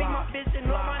if you see my vision.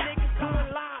 All my niggas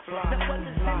doing live, now what's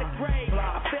in the grave.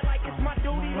 I feel like it's my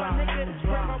duty, my nigga, to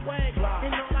spread my wings.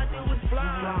 And all I do is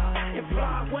fly and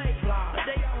fly away. A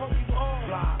day I hope you all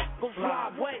go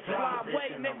fly away,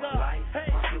 nigga.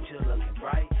 Hey. My future looking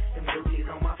bright. Them Gucci's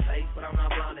on my face, but I'm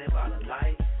not blinded by the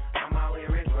light. I'm out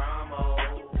here in grind mode.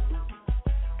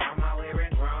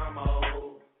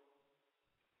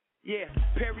 Yeah,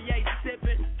 Perrier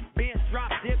sippin', Benz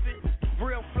drop dippin',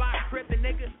 real fly crippin',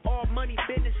 nigga. All money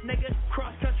business, nigga.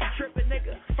 Cross country trippin',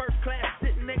 nigga. First class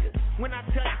sittin', nigga. When I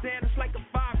touch down, it's like a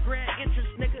 $5,000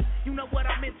 interest, nigga. You know what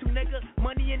I'm into, nigga.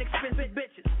 Money and expensive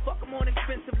bitches. Fuck 'em on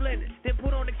expensive linen, then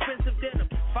put on expensive denim.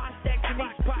 5 stacks in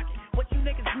each pocket. What you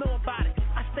niggas know about it?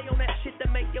 I stay on that shit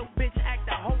that make your bitch act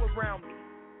a hoe around me.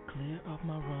 Clear up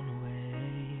my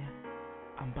runway,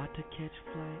 I'm about to catch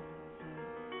flight.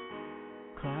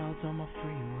 Clouds on my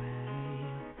freeway,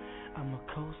 I'ma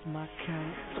coast my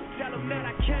kite. So tell them that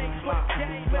I came for the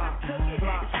game and I took it.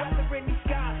 It's weather in these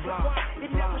skies, so why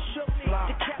it never shook me.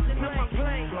 The captain of my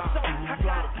plane, so I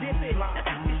gotta dip it. Now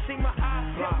you can see my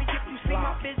eyes, tell me if you see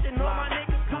my vision. All my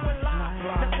niggas doing live,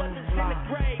 now what's in the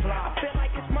grave. I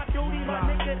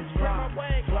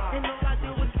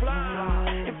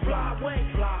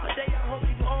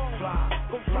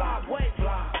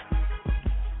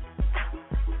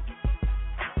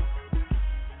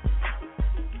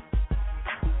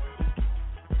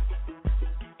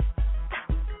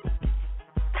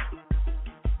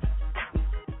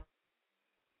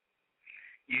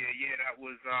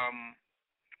was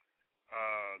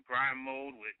Grind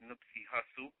Mode with Nipsey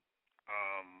Hussle.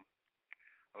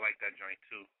 I like that joint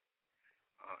too.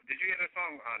 Did you hear the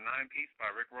song 9-Piece by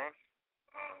Rick Ross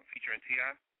featuring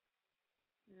T.I.?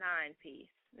 9-Piece.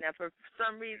 Now, for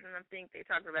some reason, I think they're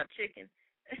talking about chicken.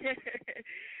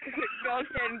 Go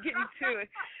ahead and get into it.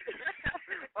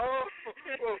 Was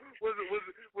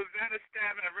that a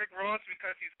stab at Rick Ross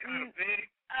because he's kind of big?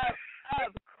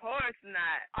 Of course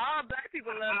not. All black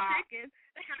people love chicken.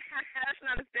 That's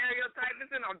not a stereotype.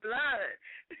 It's in our blood.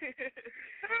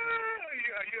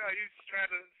 Are you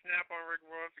trying to snap on Rick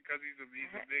Ross because he's a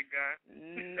big guy?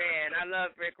 Man, I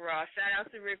love Rick Ross. Shout out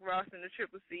to Rick Ross and the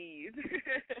Triple C's.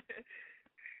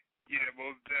 Yeah,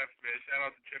 most definitely, man. Shout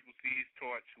out to Triple C's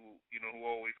Torch, who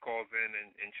always calls in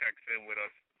and checks in with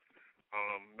us.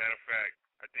 Matter of fact,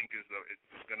 I think it's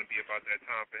going to be about that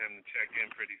time for him to check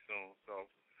in pretty soon. So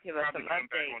give us some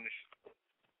updates.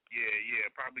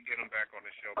 Probably get him back on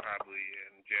the show probably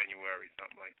in January,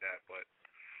 something like that. But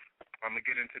I'm gonna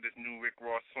get into this new Rick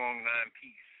Ross song,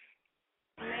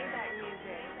 9-Piece. Maybach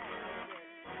music.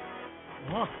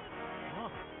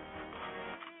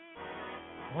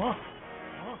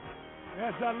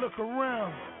 As I look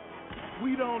around,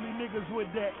 we the only niggas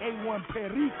with that A1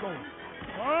 Perico.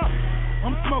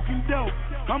 I'm smoking dope,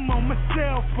 I'm on my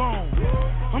cell phone.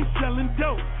 I'm selling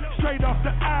dope, straight off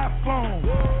the iPhone.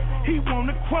 He want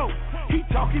a quote, he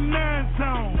talking 9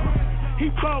 zones. He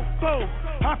bought 4,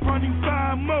 I front him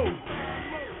 5 more.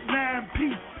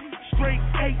 9-Piece, straight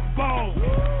 8 balls.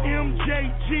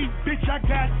 MJG, bitch, I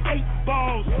got 8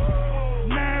 balls.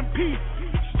 9-Piece,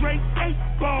 straight 8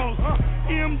 balls.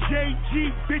 MJG,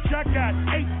 bitch, I got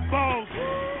 8 balls.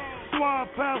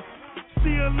 Swab House,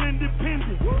 still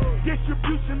independent.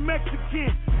 Distribution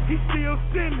Mexican, he still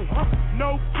sending.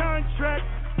 No contract,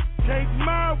 take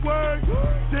my word.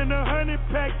 Send 100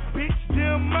 packs, bitch,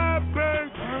 them my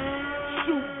birds.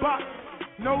 Shoebox,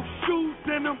 no shoes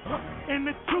in them. In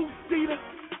the 2-seater,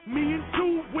 me and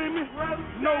 2 women.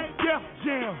 No Def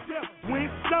Jam,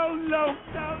 went solo.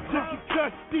 Just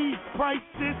because these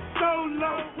prices so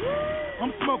low.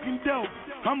 I'm smoking dope,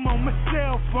 I'm on my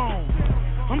cell phone.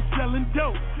 I'm selling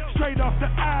dope, straight off the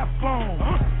iPhone.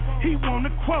 He want a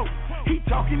quote, he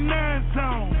talking 9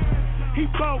 zones. He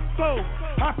bought 4,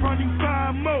 I front him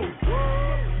 5 more.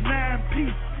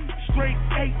 9-Piece, straight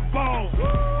 8 balls.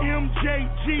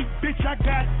 MJG, bitch, I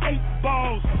got 8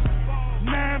 balls.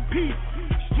 9-Piece,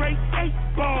 straight 8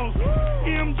 balls.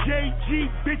 MJG,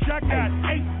 bitch, I got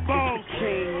 8 balls.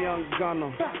 King Young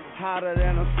Gunner, hotter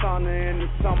than a sauna in the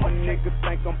summer. Nigga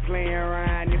think I'm playing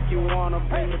around. If you wanna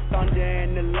bring the thunder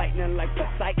and the lightning like the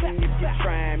Titan, if you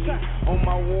trying me on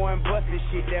my Warren Buffett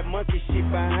shit, that monkey shit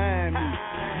behind me.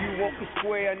 You want the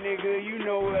square, nigga, you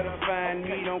know where to find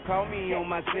me. Don't call me on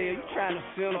my cell, you trying to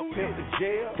send a pimp to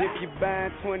jail. If you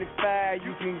buying 25,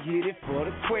 you can get it for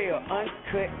the 12.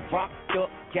 Uncut, rocked up,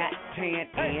 got tan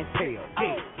and tail.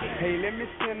 Hey, let me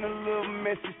send a little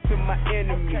message to my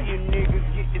enemy. You niggas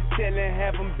get to tellin',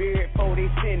 have them buried before they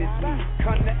sentence me.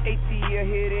 Come to ATL,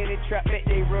 hit any trap that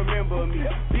they remember me.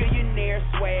 Billionaire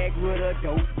swag with a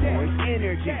dope boy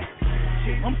energy.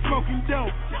 I'm smoking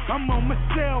dope, I'm on my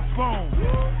cell phone.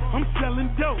 I'm selling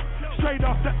dope, straight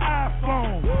off the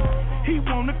iPhone. He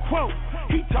want a quote,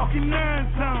 he talking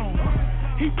 9 zones.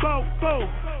 He bought 4,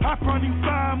 I front him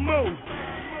 5 more.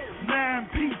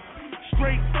 9-Piece,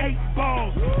 straight 8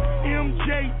 balls.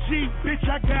 MJG, bitch,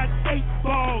 I got 8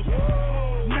 balls.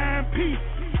 9-Piece,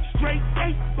 straight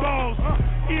 8 balls.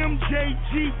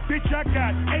 MJG, bitch, I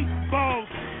got 8 balls.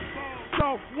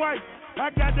 Soft white, I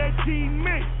got that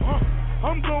G-Mix.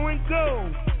 I'm going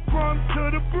gold, from to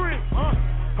the brick.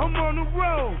 I'm on the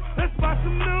road, let's buy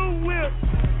some new whips.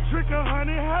 Trick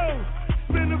 100 hoes,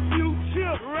 spin a few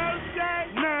chips.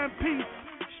 9-Piece,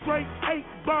 straight 8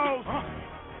 balls.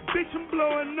 Bitch, I'm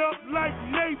blowing up like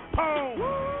napalm.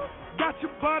 Got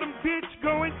your bottom bitch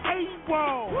going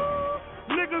AWOL.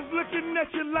 Niggas looking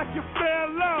at you like you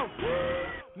fell off.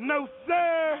 No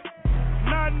sir,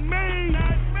 not me.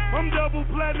 I'm double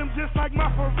platinum just like my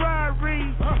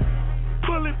Ferrari.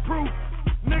 Bulletproof,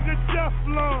 nigga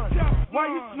Teflon. Why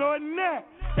you snorting that?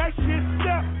 That shit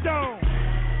stepped on.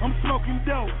 I'm smoking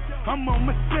dope, I'm on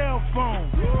my cell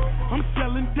phone. I'm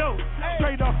selling dope,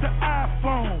 straight off the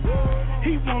iPhone.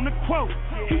 He want a quote,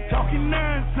 he talking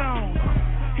 9 zones.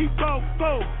 He bought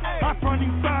 4, I front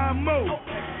him 5 more.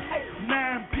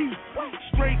 9-Piece,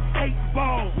 straight 8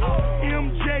 balls.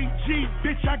 MJG,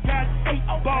 bitch, I got 8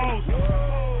 balls.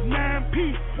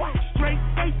 9-Piece, straight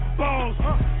 8 balls.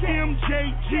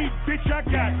 MJG, bitch, I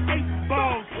got 8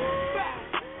 balls.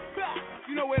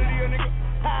 You know what it is, nigga.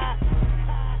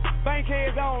 Bank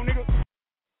heads on, nigga.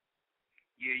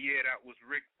 Yeah, that was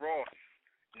Rick Ross,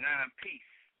 9-piece,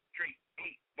 straight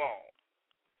 8-ball.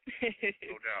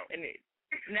 No doubt.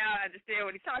 Now I understand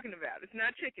what he's talking about. It's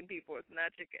not chicken, people. It's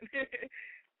not chicken. It's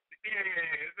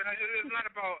not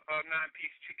about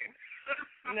 9-piece chicken.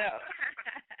 No.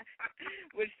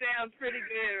 Which sounds pretty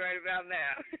good right about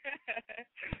now.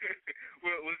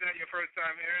 Was that your first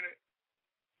time hearing it?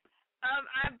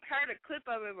 I've heard a clip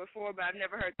of it before, but I've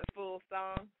never heard the full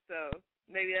song. So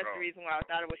maybe that's the reason why I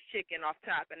thought it was chicken off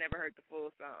top. I never heard the full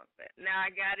song. But now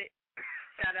I got it.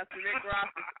 Shout out to Rick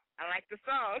Ross. I like the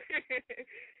song.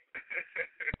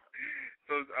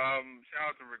 So shout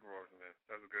out to Rick Ross, man.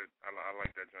 That's good. I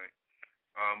like that joint.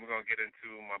 We're gonna get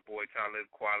into my boy Talib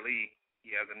Kweli.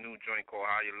 He has a new joint called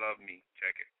How You Love Me.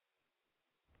 Check it.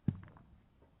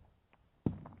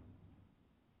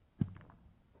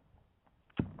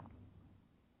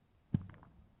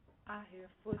 I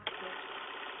hear footsteps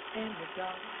in the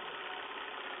dark.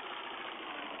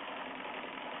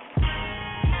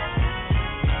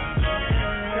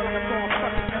 Feel like I'm going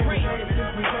fucking crazy.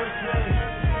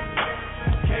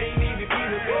 Can't even be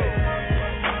the best.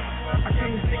 I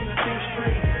can't seem to think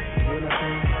straight. When I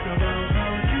think about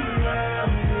how you love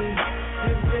me,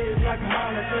 this day is like a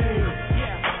holiday.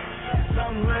 Yeah,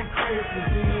 something like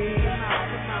Christmas.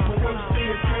 But one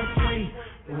thing is free.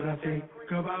 When I think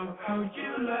about how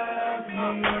you love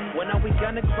me. When are we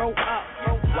gonna grow up?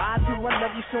 Why do I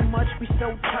love you so much? We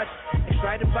so touched.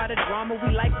 Excited by the drama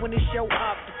we like when it show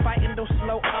up. The fighting don't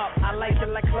slow up. I like it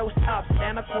like close ups.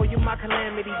 And I call you my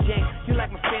calamity, Jane. You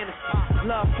like my fantasy.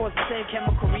 Love causes the same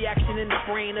chemical reaction in the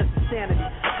brain as insanity.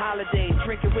 Holidays,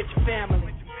 drinking with your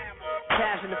family.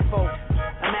 Passionate folks.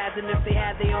 Imagine if they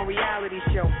had their own reality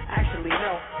show. Actually,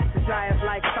 no. Desire's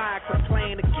like fire,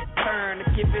 complain to get burned.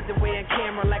 To give it away on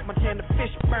camera like Montana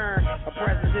fish burn. A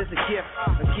present is a gift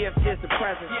is a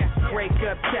present. Break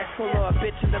up, text, pull her a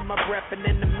bitch into my breath, and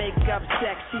then the makeup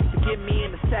sex. She forgive me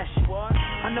in the session.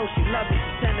 I know she loves me,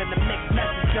 she's sending a mixed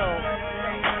message though.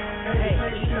 Hey,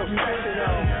 she's so special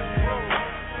though.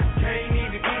 Can't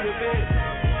even be the best.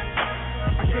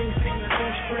 I can't seem to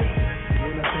think straight.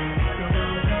 When I think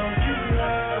about how you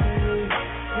love me,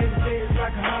 this day is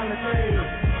like a holiday.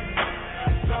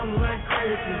 Something like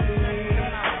Christmas.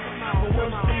 But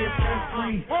one thing is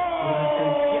free. When I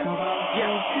think about how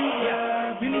you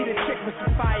love me. You need a chick with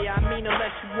some fire. I mean,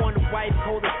 unless you want a wife,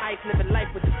 cold as ice, living life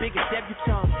with the biggest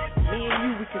debutante. Me and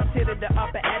you, we consider the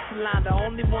upper echelon. The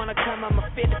only one I come, I'm a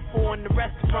fitted for in the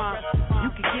restaurant. You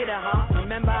can get her, huh?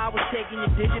 Remember, I was taking your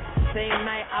digits the same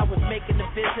night I was making the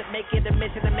visit, making the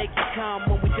mission to make you come.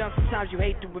 When we done, sometimes you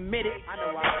hate to admit it.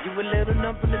 You a little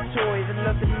numb from the toys and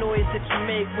love the noise that you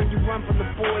make when you run from the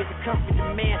boys. The comfort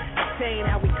the man, saying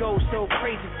how we go so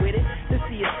crazy with it. This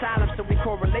the asylum, so we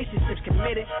call relationships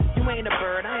committed. You ain't a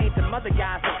bird, I ain't the mother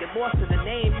guy. So get lost in the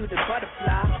name, you the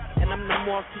butterfly. And I'm the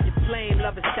moth to your flame.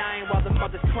 Love is dying while the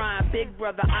mother's crying. Big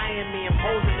brother eyeing me,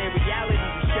 imposing their reality.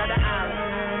 You shut her eyes.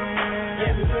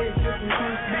 Yeah, the way it's just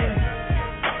man.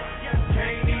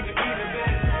 Can't even be the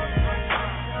best.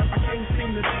 I can't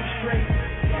seem to think straight.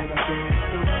 When I think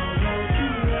about how you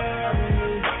love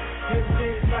me, this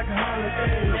day is like a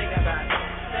holiday. Think about it.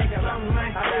 Think about it. Something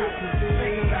like Christmas.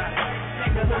 Think about it.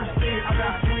 Think about it. I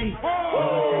got free.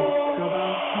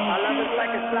 I love it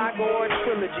like a saga or a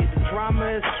trilogy. The drama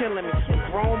is killing me. I'm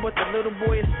grown, but the little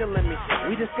boy is still in me.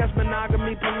 We discuss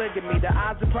monogamy, polygamy, the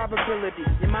odds of probability.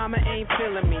 Your mama ain't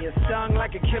feeling me. It stung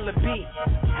like a killer bee.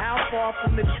 How far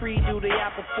from the tree do the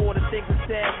apple fall? The things I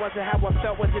said wasn't how I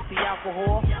felt. Was it the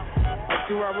alcohol? Or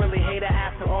do I really hate her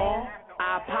after all?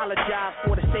 I apologize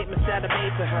for the statements that I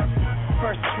made to her.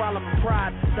 First I swallowed my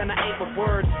pride, then I ate my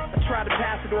words. I tried to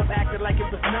pass it off, acted like it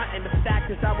was nothing. The fact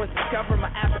is I was discovering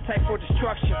my appetite for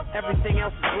destruction. Everything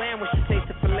else is bland when she tastes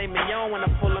the filet mignon. When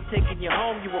I'm full, I'm taking you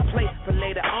home. You a plate for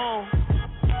later on.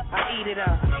 I eat it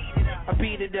up, I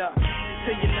beat it up,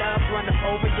 till your love running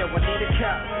over, yo, I need a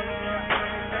cup.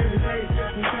 Every day's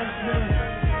just me touching.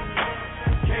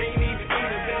 Can't even be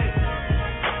the best.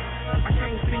 I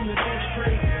can't seem to think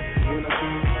straight. When I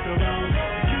think about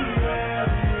you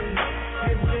love me,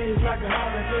 this day is like a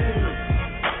holiday.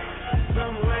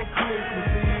 Something like Christmas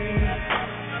Eve.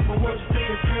 But what's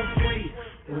this free?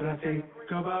 When I think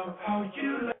about how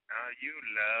you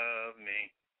love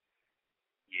me.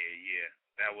 Yeah.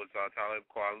 That was Talib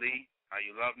Kweli. How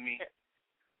You Love Me.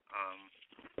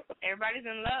 Everybody's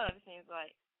in love, it seems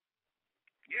like.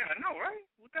 Yeah, I know, right?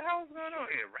 What the hell is going on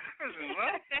here? Rappers in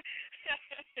love?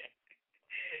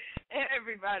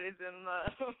 Everybody's in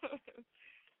love.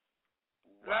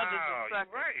 Wow, you're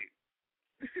right.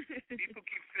 People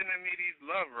keep sending me these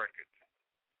love records.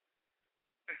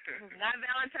 It's not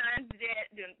Valentine's Day.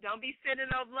 Don't be sending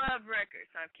those love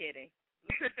records. I'm kidding.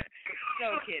 So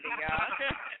kidding, y'all.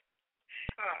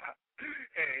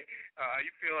 Hey, are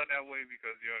you feeling that way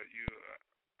because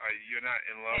you're not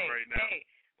in love right now? Hey,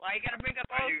 why you gotta bring up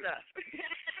old stuff?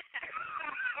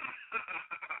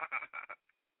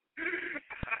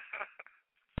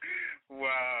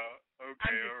 Wow. Okay,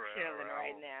 I'm just chilling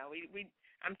right now.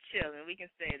 I'm chilling. We can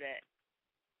say that.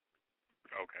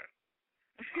 Okay.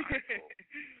 All right, cool.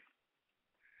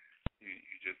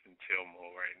 You just in chill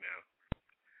mode right now.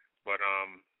 But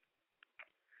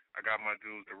I got my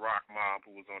dudes, the Rock Mob,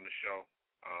 who was on the show.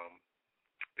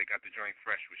 They got the joint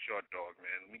fresh with Short Dog,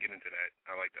 man. Let me get into that.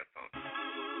 I like that song.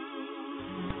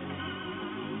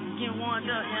 Get warmed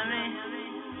up, you know what I mean?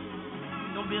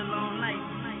 It's gonna be a long night.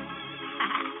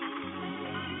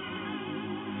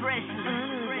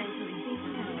 Freshly.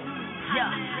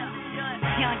 Yeah.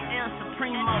 Young El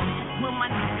Supremo. With my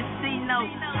nigga C-No.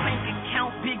 Bank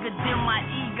account bigger than my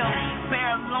ego.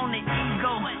 Barrel on the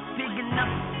ego. Big enough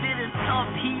to fit a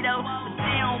torpedo. But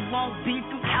they don't want beef.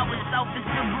 Them cowards soft as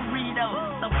a burrito.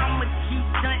 So I'ma keep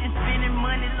stunting, spending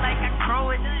money like I grow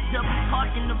it. Double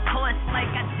parking the Porsche like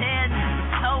I dare to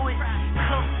tow it.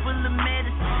 Cup full of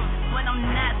medicine, but I'm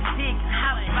not sick.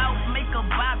 Hop out, make a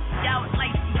bop shout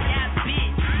like she got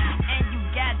bitch. And you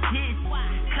got this,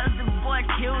 cause the boy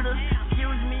killed her.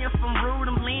 Excuse me if I'm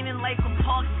rude, I'm leaning like a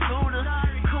park scooter.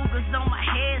 Cougars on my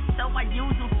head, so I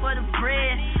use them for the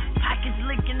bread. Pockets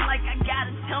licking like I got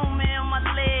a tumor in my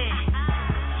leg.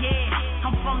 Yeah,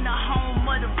 I'm from the home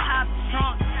of the pop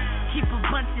trunk. Keep a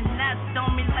bunch of knots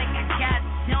on me like I got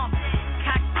jumped.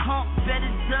 Cock pump, better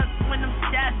duck when them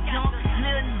shots jump.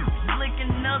 Little niggas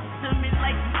looking up to me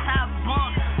like the top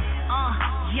bunk.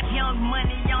 Young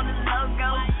money on the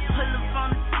logo. Pull up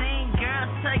on the scene, girl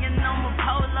tugging on my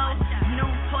polo.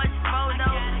 New Porsche photo,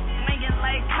 swinging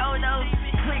like Kodos.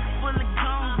 Click full of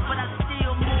guns, but I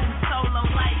still move solo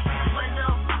like. What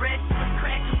up, Rich? What's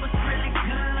crackin'? What's really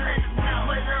good?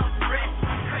 What up, Rich?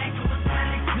 What's crackin'? What's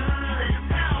really good?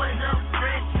 What up,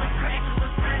 Rich? What's crackin'?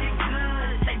 What's really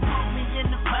good? They bump me in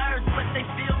the birds, but they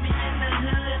feel me in the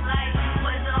hood like.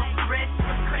 What up, Rich?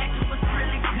 What's crackin'? What's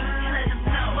really good?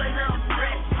 What up,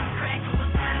 Rich? What's crackin'?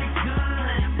 What's really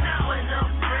good? What up,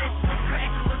 Rich? What's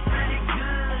crackin'? What's really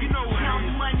good? You know what? Young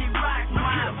Money Rock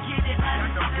Mob, get it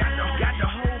understood. Got the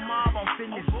whole mob on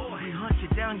fitness. We hunt you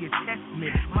down your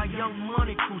testament. My Young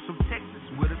Money crew from Texas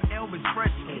with us, Elvis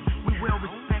Freshman. We well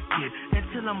respected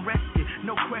until I'm rested,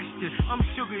 no question. I'm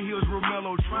Sugar Hills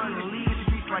Romello trying to lead the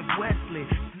streets like Wesley.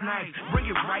 Nice, bring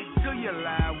it right to your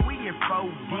live. We in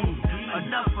 4D.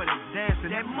 Enough of the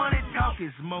dancing, that money talk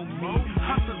is more me.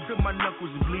 Hustle till my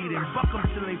knuckles bleeding, buck 'em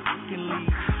till they fucking leave.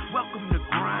 Welcome to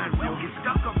Grineville, get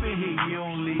stuck up in here, you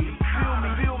don't leave.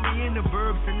 Feel me in the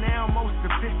burbs, and now I'm most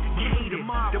sophisticated.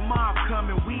 The mob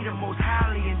coming, we the most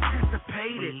highly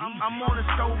anticipated. I'm on the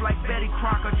stove like Betty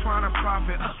Crocker trying to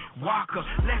profit. Walker,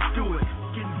 let's do it.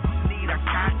 Need I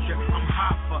gotcha, I'm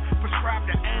hopper. Prescribe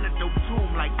the antidote to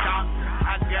him like doctor.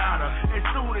 I got her as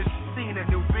soon as she seen a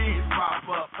new biz pop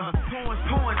up.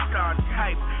 Porn star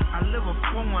type. I live a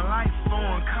foreign life,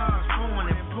 foreign cars, foreign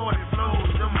imported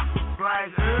flows. Them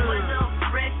like, what up,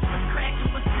 Rich? What's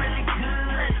crackin'? What's really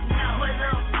good? What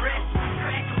up, Rich? What's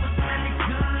crackin'? What's really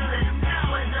good?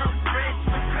 What up, Rich?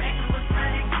 What's crackin'? What's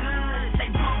really good? They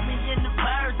bump me in the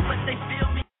birds, but they feel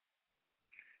me.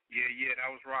 Yeah,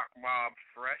 that was Rock Mob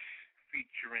Fresh,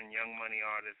 featuring Young Money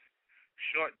artist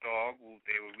Short Dog, who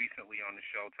they were recently on the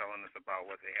show telling us about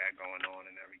what they had going on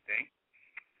and everything.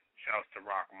 Shouts to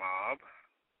Rock Mob.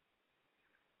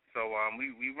 So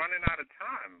we running out of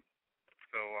time.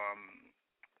 So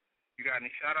you got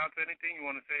any shout outs, anything you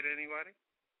want to say to anybody?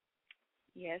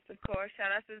 Yes, of course.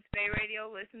 Shout out to the SPATE Radio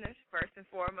listeners. First and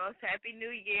foremost, Happy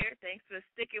New Year. Thanks for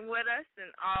sticking with us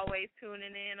and always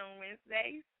tuning in on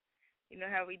Wednesdays. You know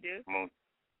how we do.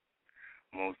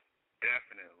 Most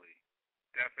definitely.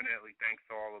 Definitely thanks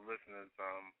to all the listeners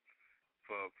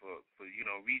for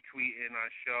retweeting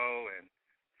our show and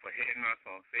for hitting us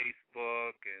on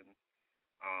Facebook and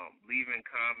leaving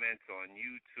comments on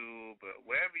YouTube. But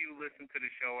wherever you listen to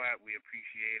the show at, we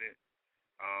appreciate it.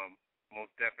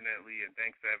 Most definitely, and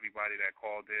thanks to everybody that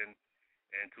called in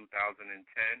 2010.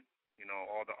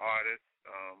 All the artists,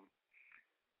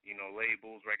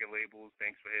 labels, record labels,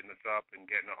 thanks for hitting us up and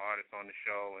getting the artists on the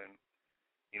show. And,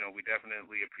 we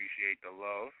definitely appreciate the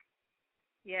love.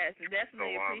 Yes, we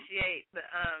definitely appreciate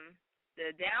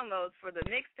the downloads for the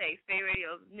mixtape, SPATE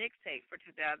Radio's mixtape for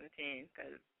 2010,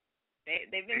 because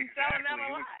they've been selling them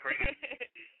a lot.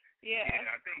 Yeah,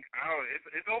 I think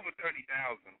it's over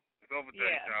 30,000. It's over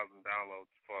 30,000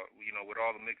 downloads for with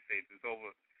all the mixtapes. It's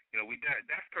over.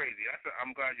 That's crazy.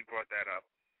 I'm glad you brought that up.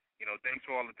 Thanks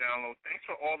for all the downloads. Thanks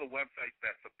for all the websites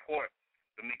that support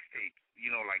the mixtapes.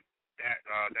 Like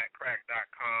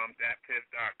thatcrack.com,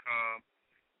 thatpiff.com,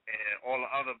 and all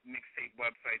the other mixtape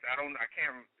websites. I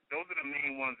can't. Those are the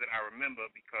main ones that I remember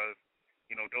because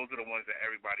those are the ones that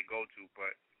everybody go to.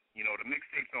 But the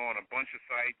mixtapes are on a bunch of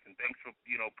sites, and thanks for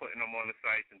putting them on the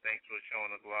sites, and thanks for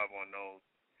showing us love on those.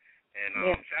 And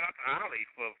shout out to Ollie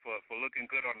for looking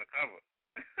good on the cover.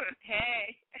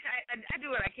 Hey, I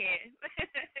do what I can.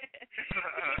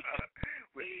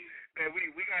 Man,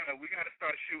 we gotta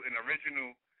start shooting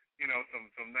original.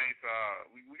 Some nice.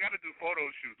 We got to do photo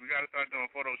shoots. We got to start doing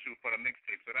photo shoots for the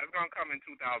mixtape. So that's gonna come in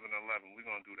 2011. We're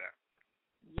gonna do that.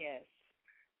 Yes.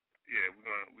 Yeah, we're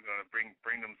gonna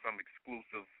bring them some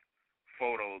exclusive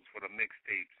photos for the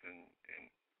mixtapes and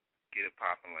get it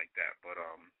popping like that. But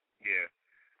yeah.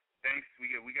 Thanks.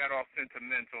 We got all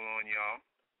sentimental on y'all.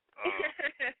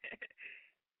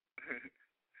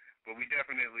 But we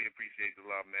definitely appreciate the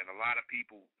love, man. A lot of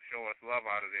people show us love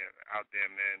out there,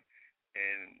 man.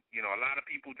 And, a lot of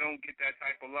people don't get that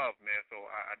type of love, man. So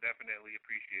I definitely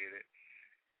appreciate it.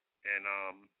 And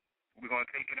we're going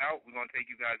to take it out. We're going to take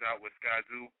you guys out with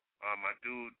Skyzoo. My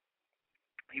dude,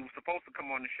 he was supposed to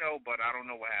come on the show, but I don't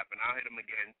know what happened. I'll hit him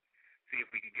again, see if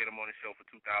we can get him on the show for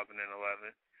 2011.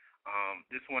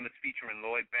 This one is featuring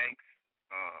Lloyd Banks.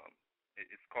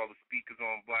 It's called the Speakers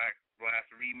on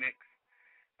Blast Remix.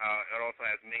 It also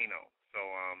has Mano. So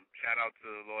shout out to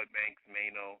Lloyd Banks,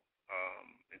 Mano,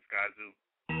 and Skyzoo.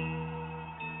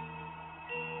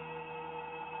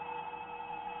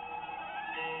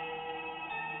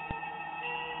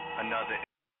 Another.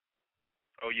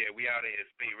 Oh yeah, we out here at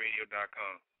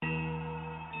SPATERadio.com.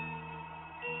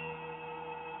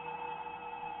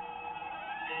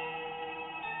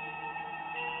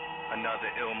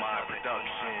 Another Illmind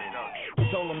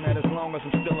production. Told them that as long as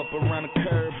I'm still up around the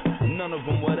curb, none of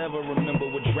them would ever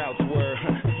remember what droughts were.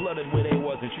 Flooded where they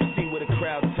wasn't, you see where the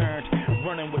crowd turned.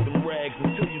 Running with them rags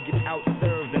until you get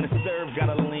outserved. And the serve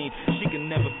gotta lean, she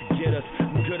can never forget us.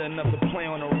 I'm good enough to play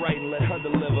on the right and let her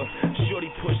deliver.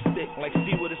 Shorty push thick, like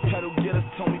see where this pedal get us.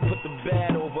 Told me put the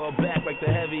bad over her back like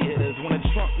the heavy hitters. When the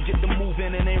trunk get the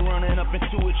moving and they running up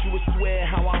into it, you would swear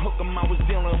how I hook them. I was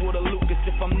dealing with a Lucas.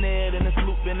 If I'm there, then it's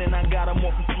looping and I got them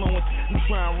off influence. I'm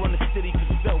trying to run the city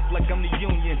for self like I'm the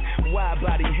union. Wide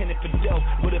body hinted for dope.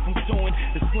 But if I'm doing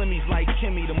the slimmies like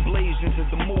Kimmy, them Blasians is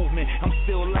the movement. I'm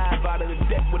still live out of the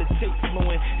deck with a tape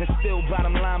fluent. And still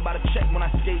bottom line by the check when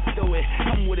I skate through it.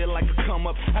 I'm with it like a come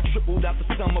up. I tripled out the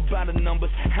summer by the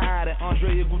numbers. High than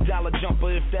Andre Iguodala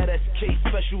jumper. If that SK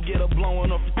special get her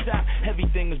blowing off the top.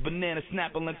 Everything is banana,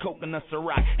 snapple, and coconut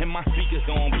Ciroc. And my speakers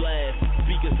on blast.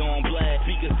 Speakers on blast.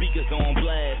 Speakers on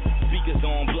blast. Speakers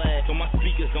on blast. So my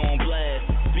speakers on blast.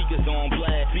 Speakers on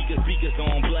blast. Speakers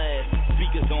on blast.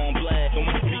 Speakers on blast. So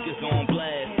my speakers on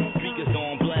blast. Speakers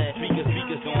on blast.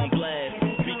 Speakers on blast.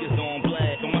 Speakers on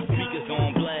blast. So my speakers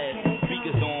on blast.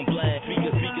 Speakers on blast.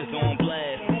 Speakers on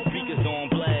blast. Speakers on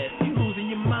blast. You losing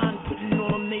your mind, putting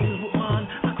all them niggas with mine.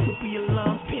 I cripple your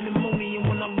lines, pandemonium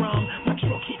when I rhyme. My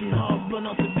truck hitting hard, burn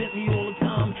out the Bentley all the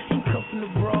time. Ain't cuffing the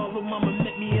bra, little mama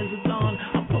met me as a don.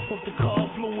 I puff off the car,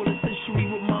 flow with a century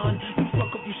with mine. You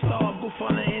fuck up, you starve, go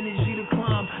find the energy to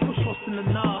climb. No trust in the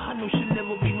nah, I know she'll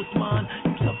never be what's mine.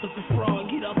 You tough as a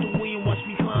frog, get out the way and watch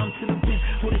me climb to the pit.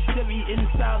 With a Chevy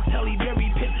inside, telly,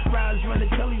 very pit. Rise, run the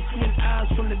telly, squint eyes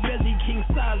from the bezzy. King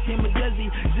size, hammer desi,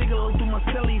 jiggle through my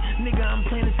celly. Nigga, I'm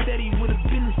playing it steady with a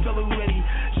business fella ready.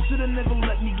 Shoulda never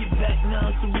let me get back, now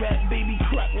it's a rap. Baby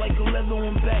crack like a leather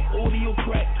on back, audio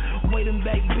crack. Waiting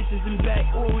back, bitches in back,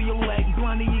 Oreo lack.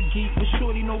 Blinding your geek, but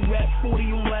shorty no rap, 40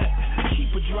 on lap.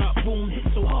 Keep a drop, boom, hit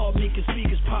so hard, making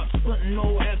speakers pop. Stunting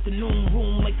all afternoon,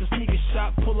 room like the sneaker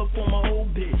shop. Pull up on my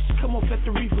old bitch, come off at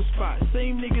the reefer spot.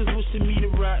 Same niggas wishing me to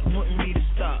ride, wanting me to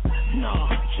stop. Nah,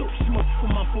 choke smoke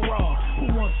from my Ferrari. Who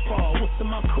wants spar? What's in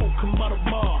my coat? Come by the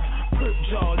bar. Perk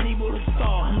jaw, neighborhood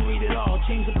star. I'm rated all,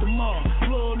 change up the mall.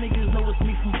 Little niggas know it's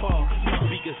me from far.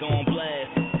 Speakers on blast.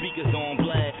 Speakers on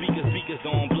blast. Speakers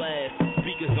on blast.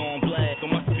 Speakers on blast. So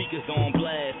my speakers on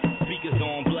blast. Speakers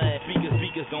on blast.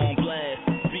 Speakers on blast.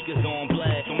 Speakers on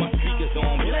blast. So my speakers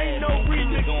on blast. Ain't no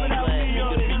remix without me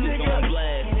on it, Speakers on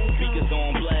blast. Speakers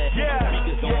on blast.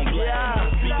 Speakers on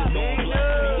blast. Speakers on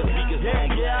blast. Speakers on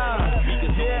blast.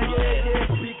 Speakers on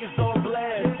blast. Speakers on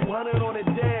blast. 200 on the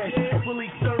dash. Fully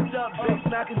served up, bass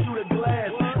knocking through the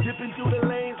glass. Dipping through the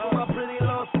lanes on my pretty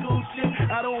law school shit.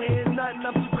 I don't hear nothing,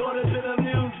 I'm too caught up in the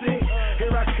music.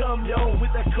 Here I come, yo, with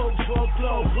that coke draw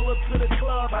flow. Pull up to the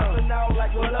club, hopping out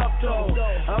like what up, though?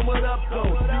 I'm what up,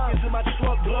 though? Speakers in my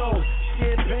truck blow.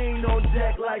 Champagne on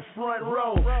deck like front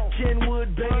row.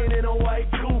 Kenwood banging in a white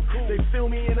coupe. They feel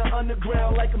me in the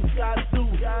underground like I'm Skyzoo.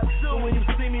 So when you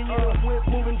see me in a whip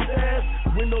moving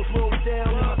fast, windows roll down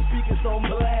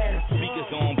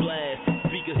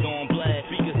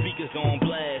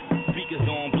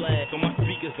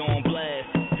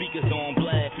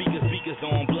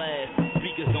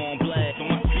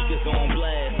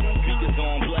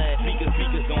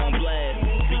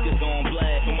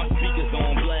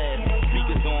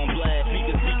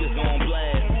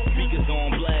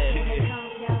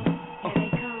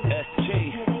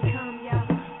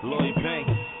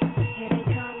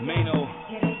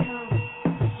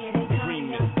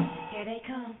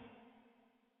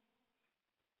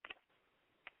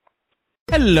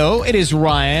Hello, it is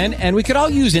Ryan, and we could all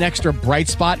use an extra bright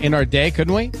spot in our day,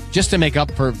 couldn't we? Just to make up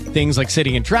for things like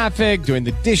sitting in traffic, doing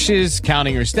the dishes,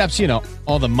 counting your steps, you know,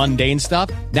 all the mundane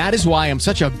stuff. That is why I'm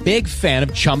such a big fan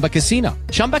of Chumba Casino.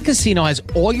 Chumba Casino has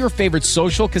all your favorite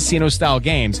social casino-style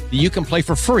games that you can play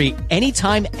for free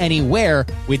anytime, anywhere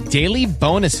with daily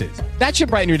bonuses. That should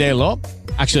brighten your day a little.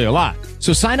 Actually, a lot.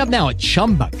 So sign up now at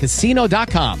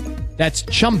ChumbaCasino.com. That's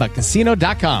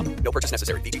ChumbaCasino.com. No purchase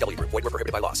necessary. VGW Group. Void where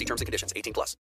prohibited by law. See terms and conditions. 18+.